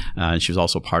 And she was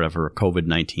also part of her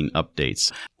COVID-19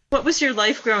 updates. What was your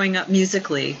life growing up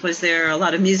musically? Was there a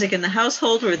lot of music in the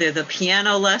household? Were there the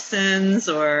piano lessons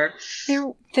or?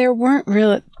 There weren't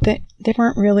really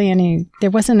any, there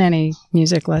wasn't any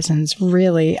music lessons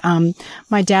really.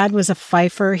 My dad was a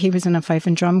fifer. He was in a fife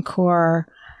and drum corps.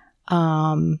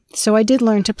 So I did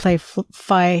learn to play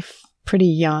fife pretty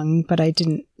young, but I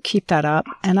didn't keep that up.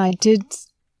 And I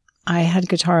had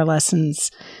guitar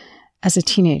lessons as a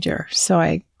teenager. So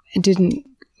I didn't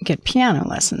get piano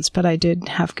lessons, but I did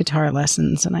have guitar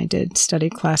lessons and I did study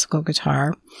classical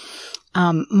guitar.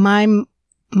 My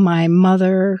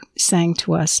mother sang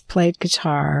to us, played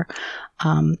guitar,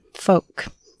 folk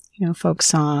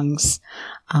songs.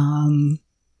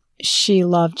 She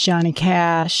loved Johnny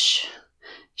Cash.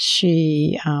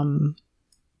 We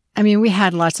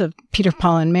had lots of Peter,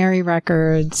 Paul and Mary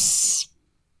records,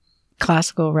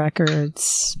 classical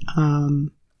records.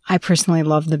 I personally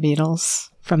love the Beatles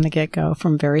from the get-go,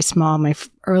 from very small.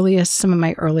 Some of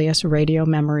my earliest radio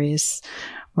memories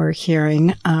were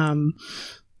hearing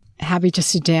Happy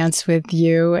Just to Dance with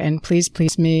You and Please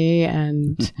Please Me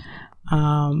and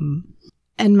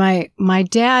And my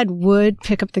dad would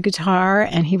pick up the guitar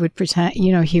and he would pretend,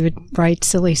 he would write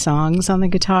silly songs on the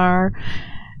guitar.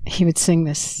 He would sing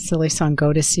this silly song,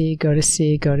 go to C, go to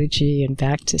C, go to G, and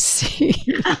back to C.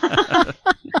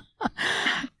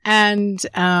 And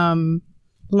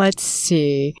let's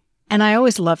see. And I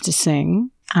always loved to sing.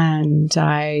 And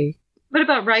What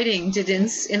about writing? Did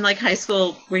in like high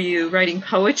school, were you writing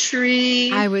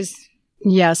poetry?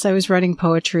 Yes, I was writing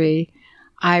poetry.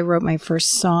 I wrote my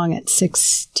first song at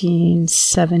 16,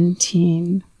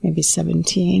 17, maybe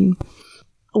 17.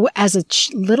 As a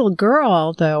little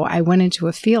girl, though, I went into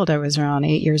a field. I was around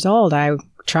 8 years old. I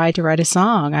tried to write a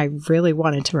song. I really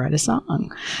wanted to write a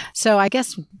song. So I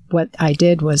guess what I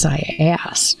did was I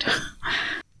asked.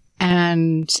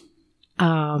 And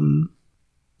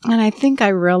I think I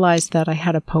realized that I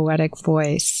had a poetic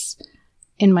voice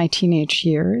in my teenage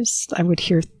years. I would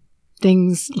hear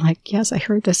things like, yes, I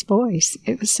heard this voice.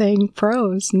 It was saying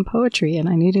prose and poetry, and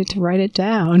I needed to write it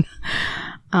down.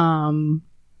 And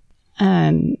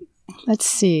let's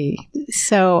see.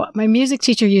 So my music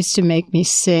teacher used to make me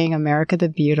sing America the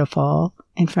Beautiful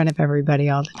in front of everybody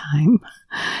all the time.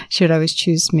 She would always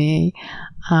choose me.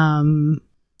 And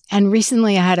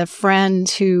recently I had a friend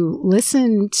who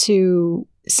listened to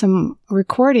some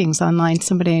recordings online.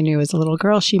 Somebody I knew as a little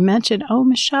girl. She mentioned, "Oh,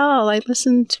 Michelle, I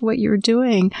listened to what you were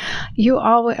doing. You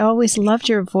always loved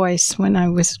your voice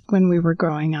when we were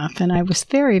growing up." And I was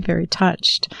very, very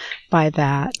touched by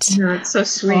that. Oh, it's so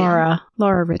sweet.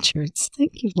 Laura Richards.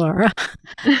 Thank you, Laura.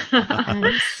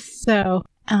 So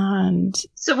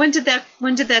when did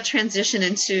that transition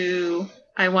into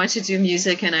I want to do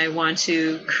music and I want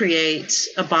to create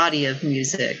a body of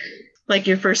music, like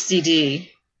your first CD?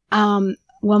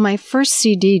 Well, my first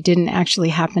CD didn't actually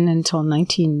happen until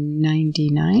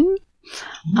 1999.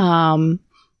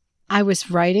 I was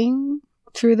writing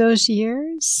through those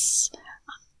years.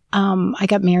 I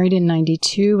got married in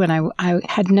 92 and I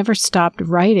had never stopped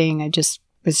writing. I just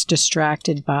was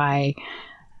distracted by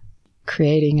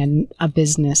creating a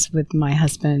business with my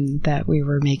husband that we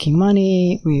were making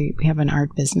money. We have an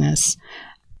art business.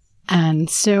 And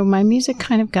so my music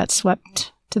kind of got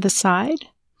swept to the side.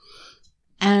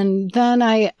 And then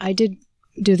I did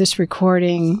do this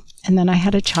recording, and then I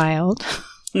had a child.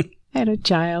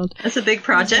 That's a big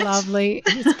project. It was lovely.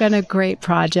 It's been a great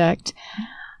project.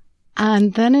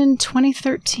 And then in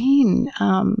 2013,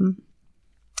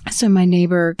 so my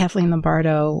neighbor, Kathleen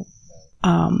Lombardo,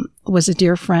 was a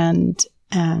dear friend,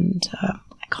 and I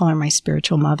call her my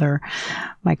spiritual mother,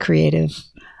 my creative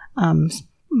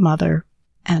mother.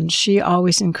 And she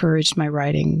always encouraged my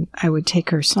writing. I would take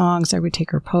her songs, I would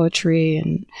take her poetry,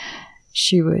 and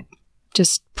she would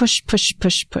just push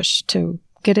to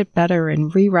get it better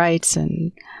and rewrites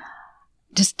and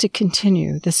just to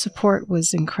continue. The support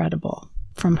was incredible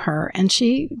from her. And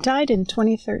she died in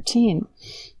 2013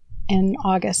 in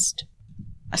August,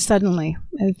 suddenly,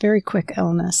 a very quick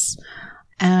illness.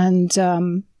 And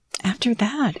after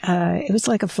that, it was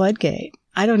like a floodgate.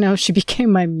 I don't know if she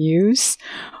became my muse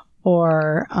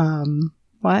or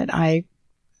what. I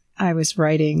was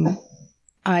writing.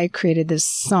 I created this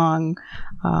song.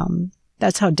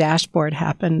 That's how Dashboard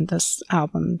happened, this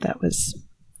album that was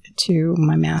to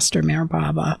my master, Meher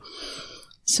Baba.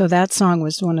 So that song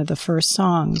was one of the first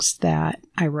songs that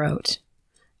I wrote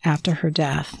after her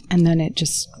death. And then it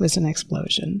just was an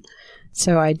explosion.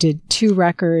 So I did 2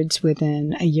 records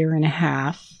within a year and a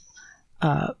half,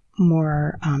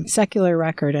 more secular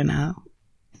record and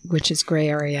which is Gray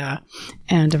Area,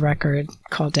 and a record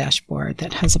called Dashboard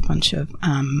that has a bunch of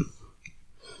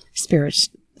spirit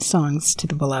songs to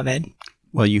the beloved.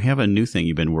 Well, you have a new thing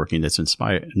you've been working that's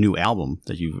inspired, new album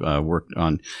that you've worked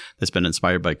on that's been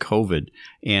inspired by COVID.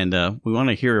 And we want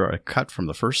to hear a cut from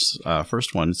the first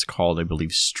one. It's called, I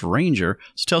believe, Stranger.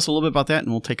 So tell us a little bit about that,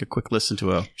 and we'll take a quick listen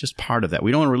to just part of that.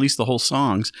 We don't want to release the whole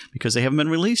songs because they haven't been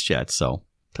released yet. So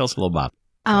tell us a little about it.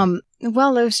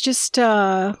 Well, it was just,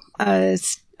 I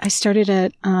started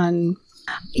it on,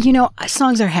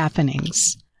 songs are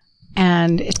happenings.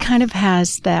 And it kind of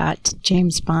has that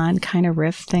James Bond kind of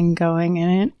riff thing going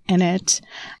in it.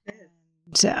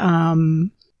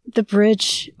 And, the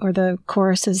bridge or the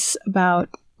chorus is about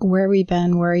where we've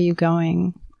been, where are you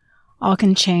going? All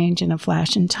can change in a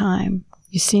flash in time.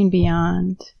 You've seen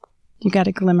beyond. You got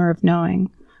a glimmer of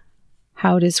knowing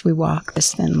how it is we walk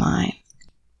this thin line.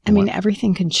 I mean,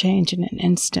 everything can change in an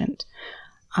instant.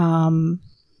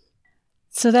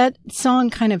 So that song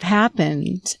kind of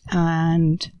happened,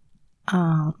 and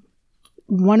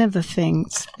one of the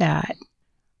things that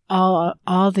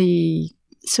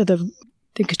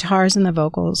the guitars and the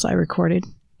vocals I recorded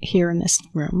here in this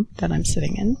room that I'm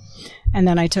sitting in, and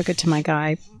then I took it to my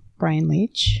guy Brian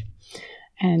Leach,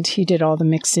 and he did all the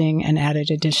mixing and added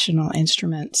additional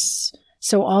instruments.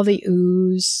 So all the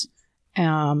oohs,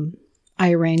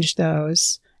 I arranged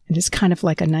those. It is kind of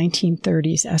like a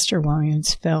 1930s Esther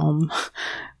Williams film,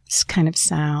 this kind of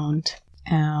sound.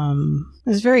 It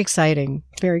was very exciting,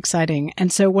 very exciting.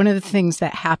 And so one of the things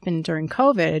that happened during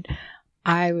COVID,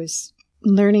 I was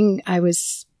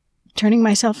turning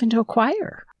myself into a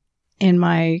choir in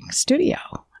my studio.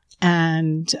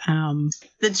 And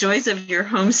the joys of your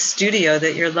home studio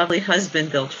that your lovely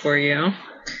husband built for you.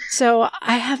 So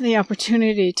I have the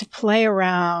opportunity to play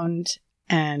around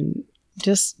and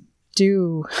just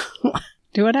do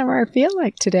whatever I feel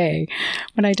like today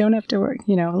when I don't have to work,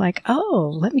 like,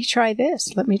 oh, let me try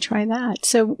this, let me try that.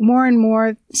 So more and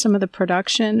more, some of the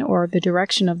production or the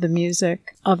direction of the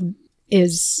music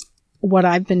is what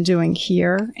I've been doing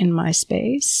here in my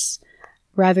space,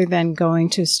 rather than going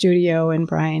to a studio and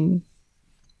Brian,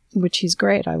 which he's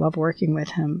great. I love working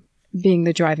with him, being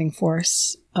the driving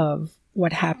force of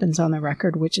what happens on the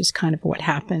record, which is kind of what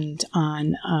happened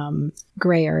on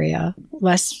Gray Area.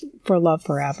 Less for Love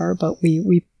Forever, but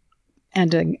we're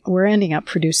ending up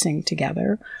producing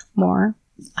together more.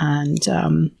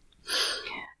 And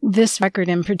this record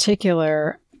in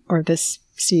particular, or this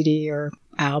CD or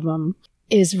album,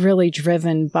 is really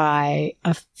driven by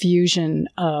a fusion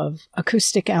of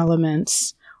acoustic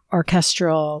elements,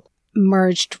 orchestral,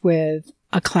 merged with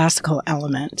a classical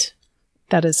element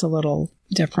that is a little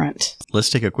different. Let's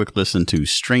take a quick listen to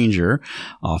Stranger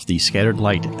off the Scattered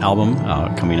Light album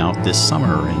coming out this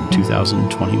summer in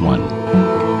 2021.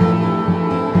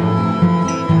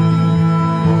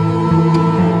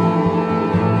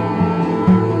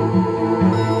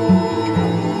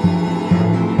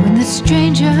 When the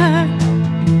stranger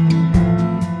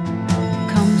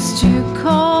comes to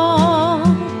call,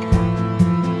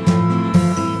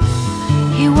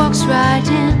 he walks right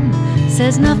in,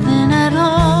 says nothing at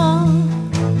all.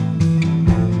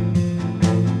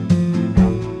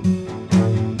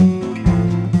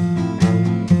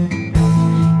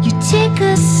 You take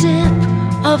a sip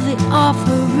of the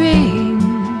offering,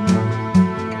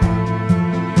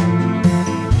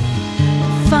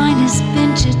 finest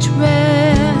vintage,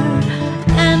 rare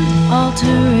and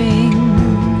altering.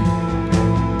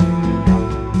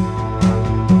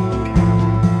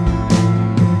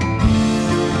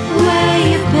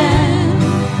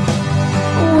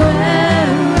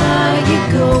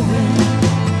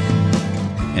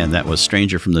 And that was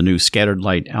Stranger from the new Scattered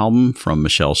Light album from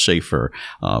Michelle Shafer.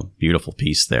 Beautiful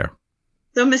piece there.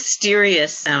 So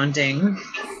mysterious sounding.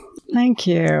 Thank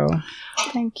you.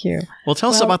 Thank you. Well,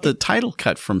 tell us about the title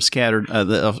cut from Scattered,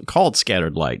 called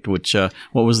Scattered Light, which,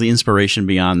 what was the inspiration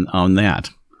beyond on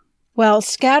that? Well,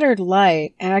 Scattered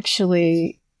Light,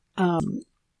 actually,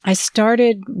 I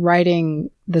started writing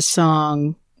the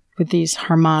song with these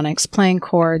harmonics, playing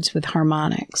chords with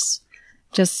harmonics,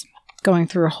 just going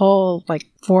through a whole,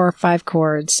 4 or 5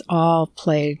 chords, all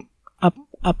played up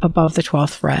above the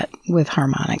 12th fret with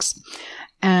harmonics.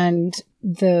 And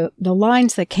the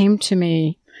lines that came to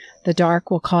me, the dark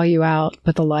will call you out,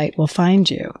 but the light will find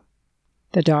you.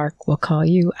 The dark will call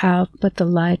you out, but the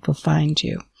light will find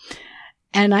you.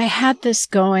 And I had this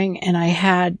going, and I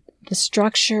had the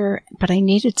structure, but I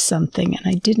needed something, and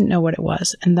I didn't know what it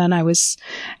was. And then I was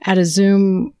at a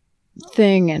Zoom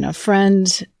thing, and my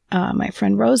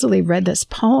friend Rosalie read this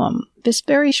poem, this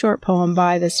very short poem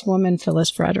by this woman, Phyllis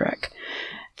Frederick,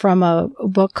 from a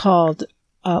book called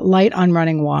Light on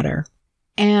Running Water.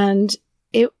 And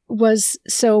it was,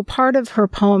 so part of her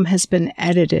poem has been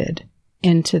edited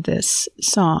into this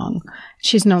song.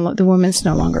 The woman's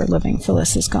no longer living.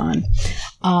 Phyllis is gone.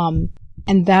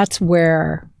 And that's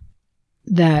where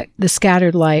the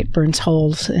scattered light burns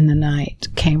holes in the night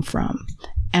came from.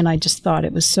 And I just thought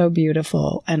it was so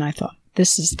beautiful. And I thought,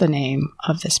 this is the name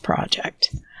of this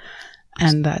project.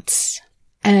 And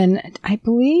I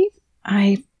believe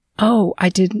I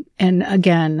did. And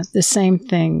again, the same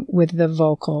thing with the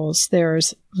vocals.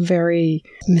 There's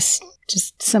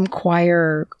just some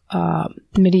choir,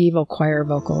 medieval choir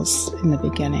vocals in the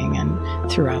beginning and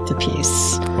throughout the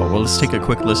piece. Well, let's take a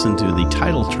quick listen to the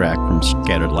title track from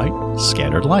Scattered Light,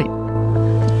 Scattered Light.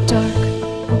 The dark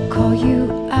will call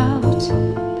you out,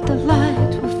 but the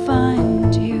light will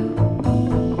find you.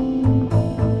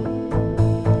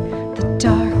 The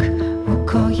dark will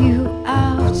call you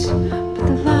out, but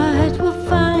the light will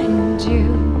find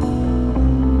you.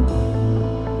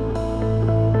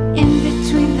 In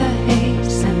between the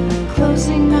haze and the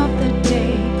closing of the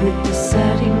day, with the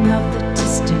setting of the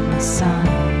distant sun,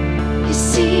 you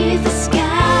see the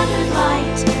scattered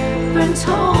light burns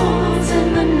holes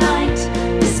in the night.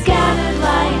 The scattered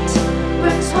light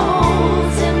burns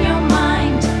holes in your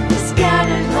mind.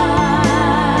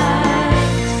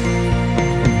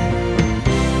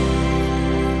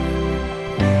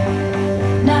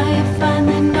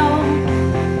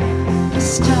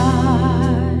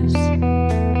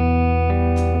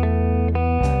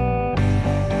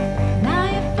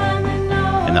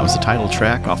 And that was the title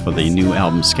track off of the new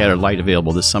album Scattered Light,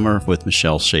 available this summer with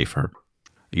Michelle Shafer.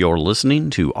 You're listening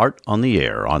to Art on the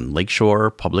Air on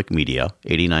Lakeshore Public Media,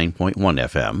 89.1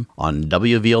 FM, on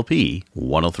WVLP,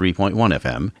 103.1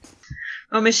 FM.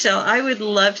 Oh, Michelle, I would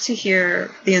love to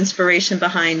hear the inspiration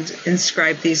behind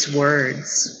Inscribe These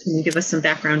Words. Can you give us some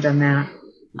background on that?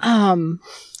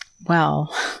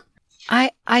 Well,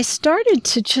 I started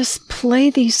to just play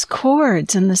these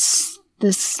chords, and this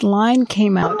line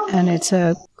came out, and it's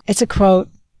a quote,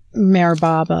 Meher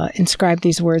Baba, inscribe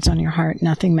these words on your heart,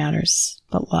 nothing matters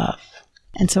but love.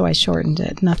 And so I shortened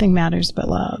it, nothing matters but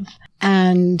love.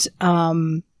 And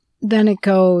then it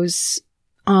goes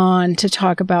on to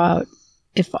talk about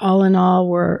if all in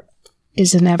all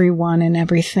is in everyone and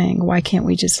everything, why can't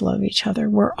we just love each other?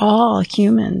 We're all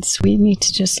humans. We need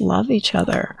to just love each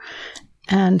other.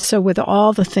 And so with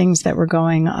all the things that were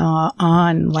going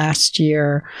on last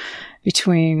year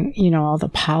between, all the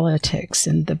politics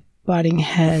and the butting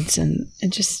heads and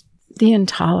just the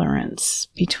intolerance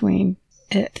between,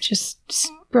 it just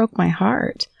broke my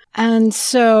heart. And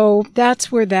so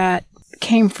that's where that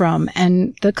came from.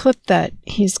 And the clip that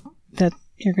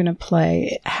you're going to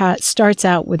play starts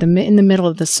out with in the middle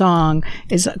of the song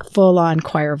is full-on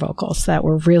choir vocals that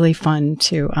were really fun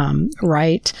to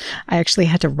write. I actually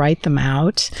had to write them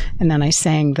out, and then I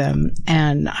sang them,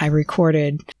 and I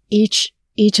recorded each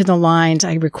of the lines.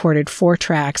 I recorded 4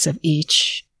 tracks of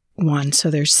each one,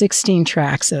 so there's 16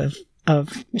 tracks of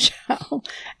Michelle.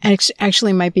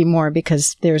 Actually, might be more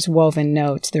because there's woven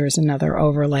notes. There was another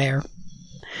layer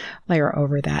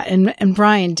over that, and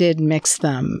Brian did mix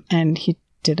them, and he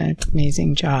did an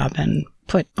amazing job and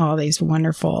put all these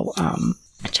wonderful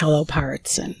cello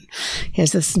parts. And he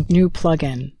has this new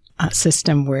plug-in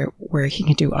system where he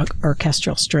can do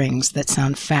orchestral strings that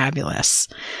sound fabulous.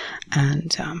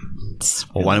 And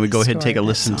well, why don't we go ahead and take a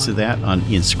listen to that on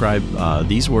Inscribe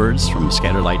These Words from the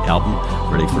Scattered Light album,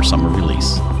 ready for summer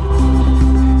release.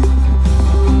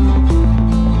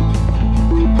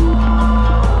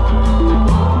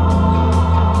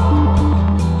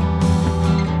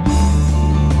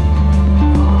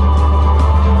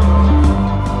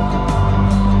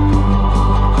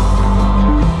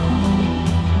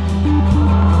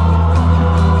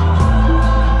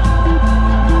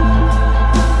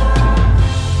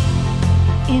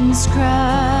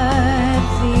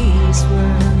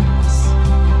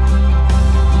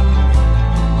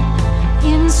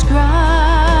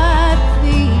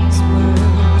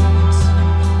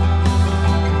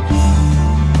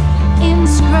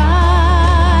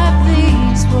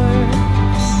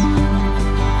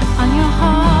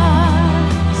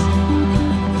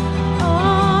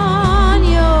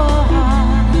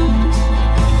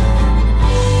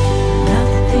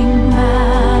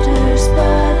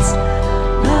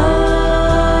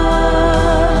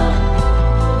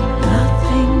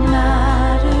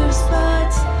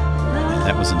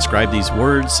 Inscribe These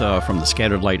Words from the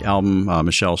Scattered Light album,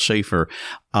 Michelle Shafer.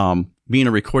 Being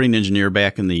a recording engineer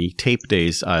back in the tape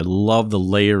days, I love the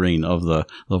layering of the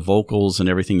vocals and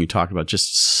everything you talked about.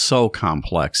 Just so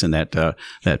complex in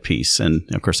that piece. And,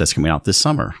 of course, that's coming out this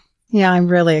summer. Yeah, I'm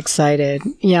really excited.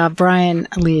 Yeah, Brian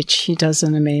Leach, he does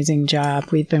an amazing job.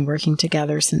 We've been working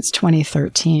together since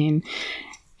 2013.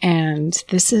 And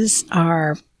this is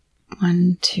our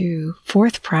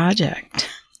 4th project.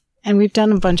 And we've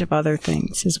done a bunch of other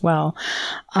things as well.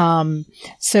 Burning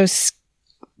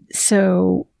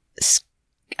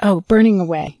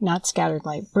Away, not Scattered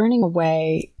Light. Burning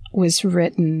Away was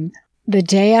written the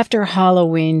day after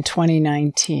Halloween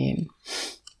 2019.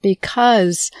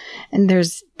 Because, and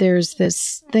there's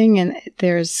this thing, and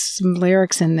there's some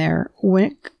lyrics in there.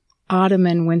 Autumn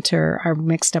and winter are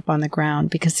mixed up on the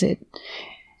ground because it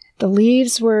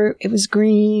was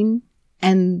green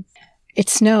and it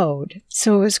snowed.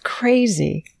 So it was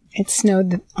crazy. It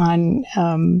snowed on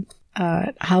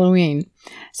Halloween.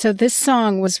 So this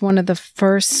song was one of the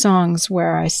first songs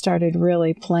where I started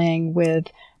really playing with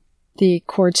the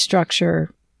chord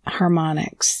structure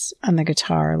harmonics on the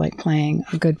guitar, like playing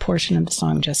a good portion of the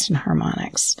song just in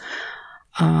harmonics.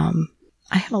 I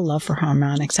have a love for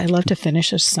harmonics. I love to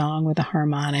finish a song with a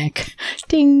harmonic.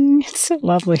 Ding! It's so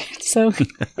lovely. It's so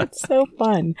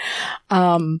fun.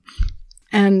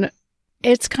 And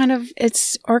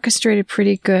it's orchestrated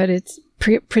pretty good. It's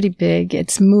pretty big.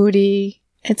 It's moody.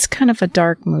 It's kind of a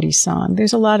dark, moody song.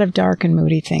 There's a lot of dark and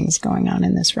moody things going on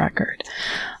in this record.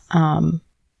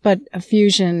 But a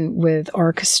fusion with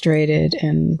orchestrated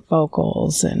and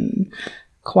vocals and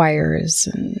choirs,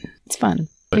 and it's fun.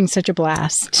 Having such a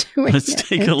blast. Let's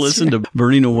take a listen to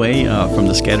Burning Away from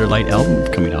the Scattered Light album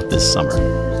coming out this summer.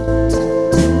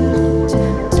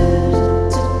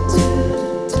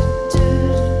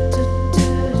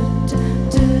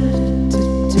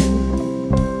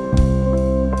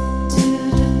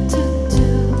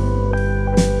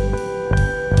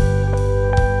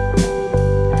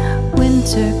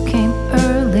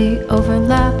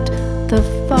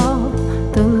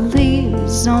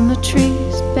 the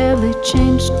trees barely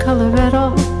changed color at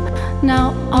all.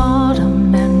 Now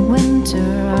autumn and winter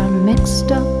are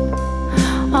mixed up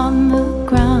on the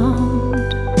ground.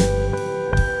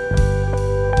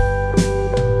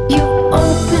 You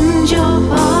opened your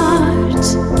heart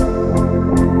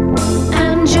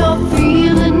and your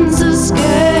feelings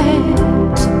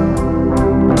escaped.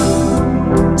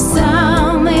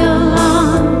 Sound the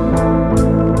alarm,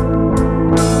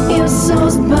 your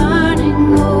soul's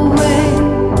burning away.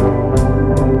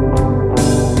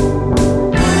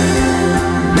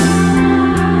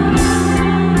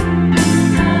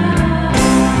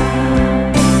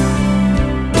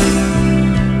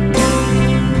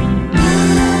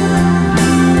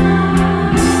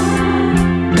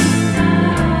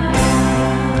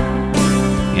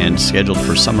 Scheduled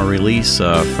for summer release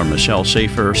from Michelle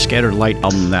Shafer, Scattered Light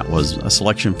album. That was a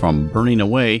selection from Burning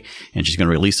Away, and she's going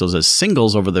to release those as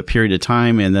singles over the period of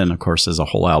time, and then, of course, as a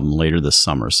whole album later this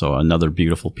summer. So another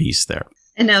beautiful piece there.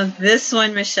 And now this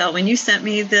one, Michelle, when you sent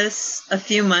me this a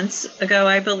few months ago,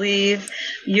 I believe,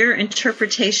 your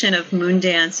interpretation of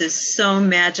Moondance is so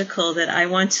magical that I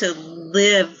want to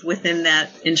live within that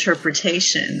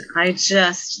interpretation. I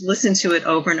just listen to it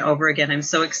over and over again. I'm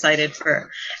so excited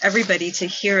for everybody to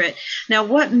hear it. Now,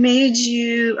 what made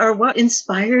you, or what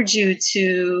inspired you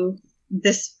to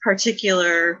this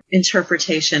particular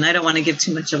interpretation? I don't want to give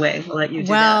too much away. I'll let you do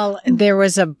that. There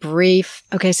was a brief,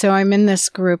 so I'm in this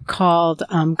group called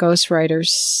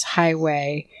Ghostwriters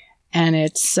Highway, and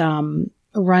it's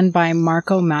run by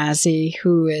Marco Mazzi,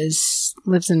 who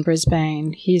lives in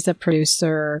Brisbane. He's a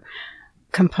producer,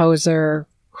 composer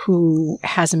who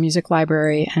has a music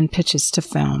library and pitches to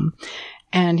film.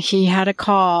 And he had a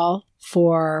call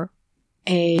for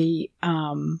a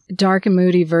dark and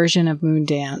moody version of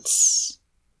Moondance,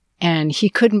 and he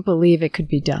couldn't believe it could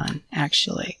be done,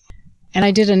 actually. And I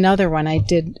did another one. I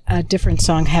did a different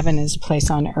song, Heaven is a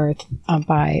Place on Earth,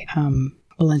 by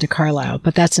Belinda Carlisle,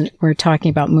 but we're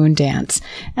talking about Moondance.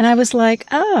 And I was like,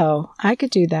 oh, I could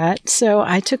do that. So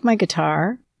I took my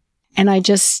guitar and I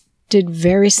just did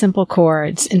very simple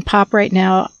chords. In pop right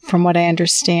now, from what I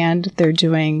understand, they're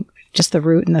doing just the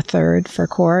root and the third for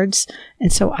chords.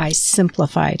 And so I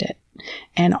simplified it.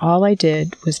 And all I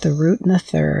did was the root and the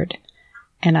third.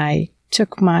 And I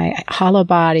took my hollow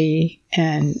body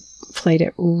and played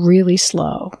it really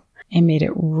slow and made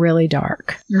it really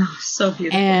dark. Oh, so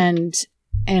beautiful. And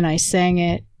I sang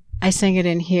it. I sang it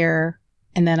in here.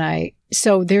 And then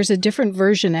so there's a different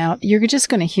version out. You're just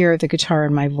going to hear the guitar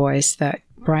in my voice that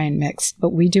Brian mixed, but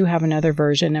we do have another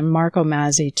version, and Marco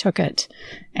Mazzi took it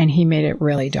and he made it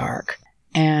really dark,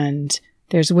 and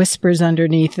there's whispers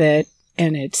underneath it,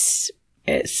 and it's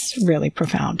really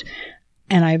profound.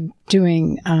 And I'm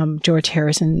doing George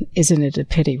Harrison, Isn't It a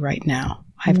Pity, right now.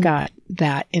 I've got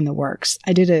that in the works.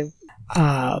 I did a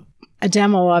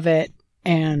demo of it,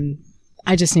 and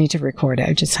I just need to record it.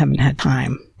 I just haven't had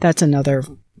time. That's another,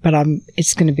 but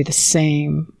it's going to be the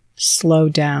same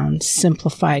slowed down,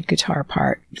 simplified guitar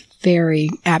part, very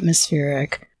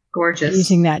atmospheric, gorgeous,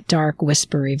 using that dark,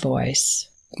 whispery voice.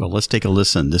 Well, let's take a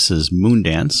listen. This is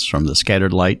Moondance from the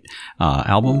Scattered Light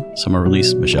album, summer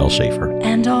release, Michelle Shafer.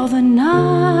 And all the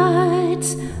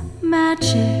nights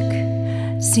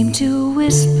magic seem to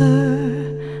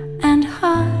whisper and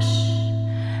hush,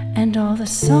 and all the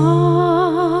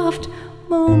soft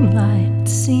moonlight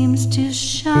seems to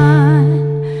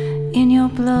shine in your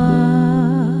blush.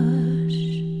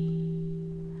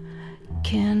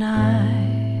 Can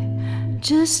I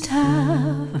just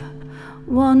have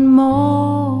one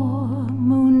more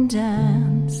moon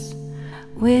dance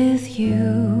with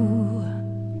you,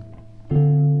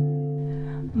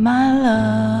 my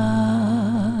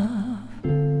love?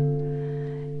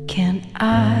 Can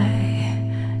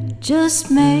I just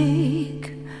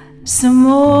make some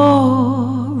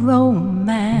more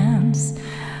romance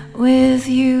with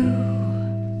you,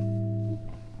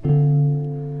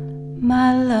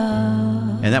 my love?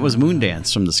 And that was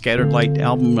Moondance from the Scattered Light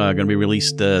album, going to be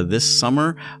released this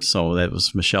summer. So that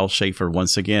was Michelle Shafer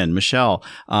once again. Michelle,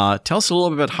 tell us a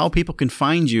little bit about how people can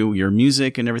find you, your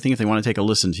music and everything, if they want to take a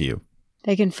listen to you.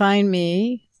 They can find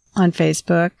me on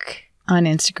Facebook, on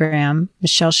Instagram,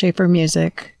 Michelle Shafer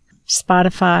Music,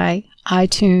 Spotify,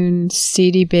 iTunes,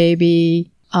 CD Baby,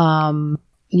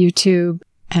 YouTube.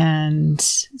 And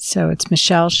so it's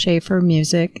Michelle Shafer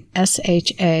Music,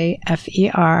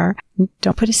 SHAFER.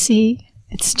 Don't put a C.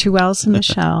 It's 2 L's in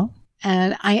Michelle.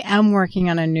 And I am working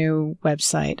on a new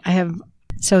website.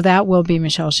 So that will be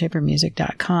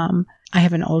michelleshafermusic.com. I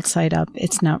have an old site up.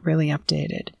 It's not really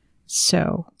updated.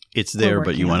 So It's there,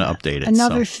 but you want to update it.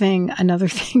 Another thing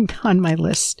on my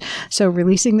list. So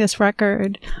releasing this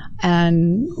record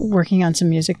and working on some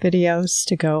music videos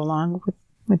to go along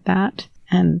with that.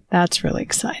 And that's really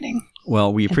exciting.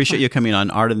 Well, we appreciate you coming on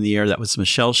Art in the Air. That was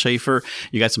Michelle Shafer.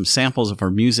 You got some samples of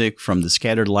her music from the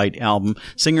Scattered Light album.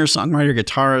 Singer, songwriter,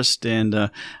 guitarist, and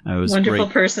it was wonderful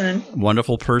great. person.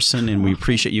 Wonderful person, and we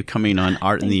appreciate you coming on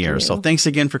Art in the Air. So thanks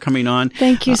again for coming on.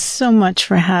 Thank you so much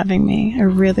for having me. I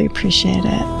really appreciate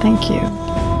it. Thank you.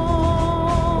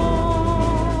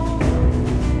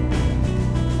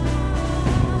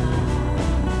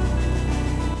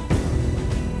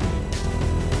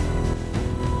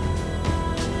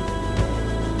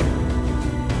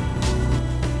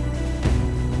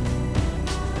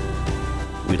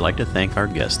 We'd like to thank our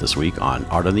guests this week on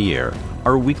Art on the Air,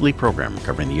 our weekly program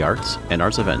covering the arts and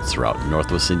arts events throughout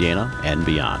Northwest Indiana and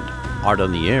beyond. Art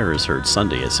on the Air is heard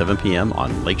Sunday at 7 p.m.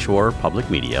 on Lakeshore Public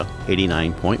Media,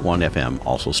 89.1 FM,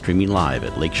 also streaming live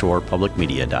at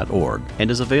lakeshorepublicmedia.org, and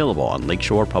is available on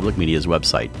Lakeshore Public Media's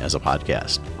website as a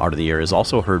podcast. Art on the Air is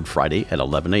also heard Friday at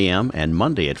 11 a.m. and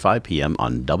Monday at 5 p.m.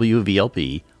 on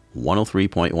WVLP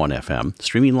 103.1 FM,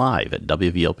 streaming live at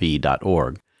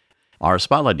wvlp.org. Our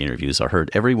Spotlight interviews are heard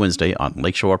every Wednesday on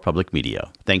Lakeshore Public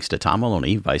Media. Thanks to Tom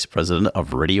Maloney, Vice President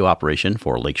of Radio Operation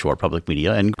for Lakeshore Public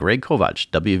Media, and Greg Kovach,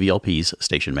 WVLP's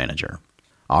Station Manager.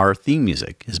 Our theme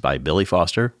music is by Billy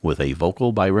Foster with a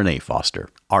vocal by Renee Foster.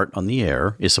 Art on the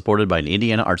Air is supported by an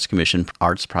Indiana Arts Commission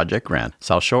Arts Project Grant,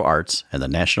 South Shore Arts, and the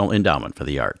National Endowment for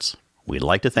the Arts. We'd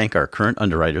like to thank our current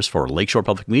underwriters for Lakeshore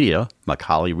Public Media,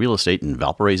 Macaulay Real Estate in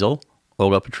Valparaiso,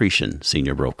 Olga Patrician,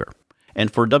 Senior Broker. And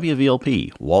for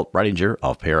WVLP, Walt Breidinger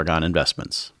of Paragon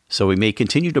Investments. So we may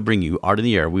continue to bring you Art in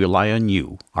the Air. We rely on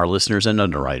you, our listeners and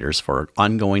underwriters, for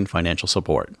ongoing financial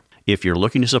support. If you're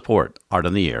looking to support Art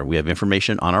in the Air, we have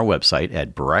information on our website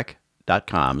at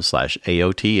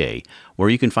breck.com/AOTA, where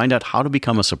you can find out how to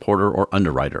become a supporter or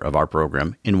underwriter of our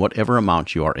program in whatever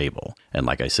amount you are able. And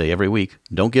like I say every week,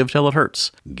 don't give till it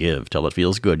hurts. Give till it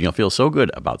feels good. You'll feel so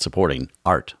good about supporting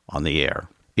Art on the Air.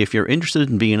 If you're interested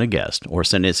in being a guest or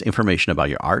send us information about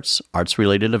your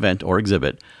arts-related event or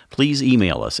exhibit, please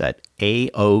email us at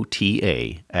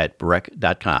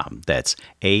aota@breck.com. That's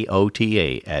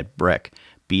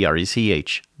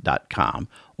aota@breck.com,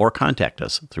 or contact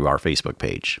us through our Facebook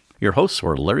page. Your hosts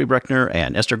were Larry Breckner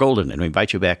and Esther Golden, and we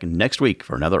invite you back next week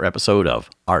for another episode of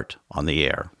Art on the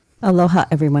Air. Aloha,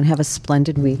 everyone. Have a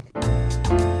splendid week.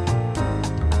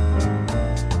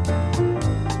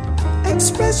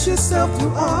 Express yourself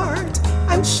through art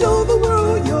and show the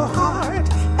world your heart.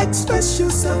 Express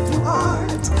yourself through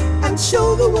art and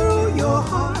show the world your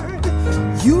heart.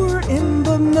 You're in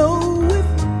the know with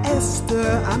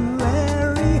Esther and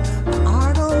Larry.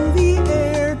 Art on the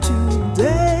Air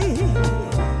today.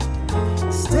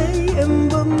 Stay in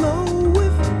the know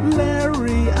with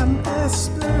Larry and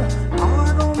Esther.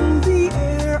 Art on the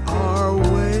Air our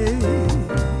way.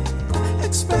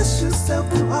 Express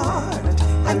yourself through art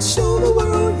and show the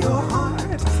world your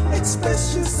heart.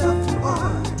 Express yourself through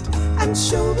art and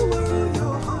show the world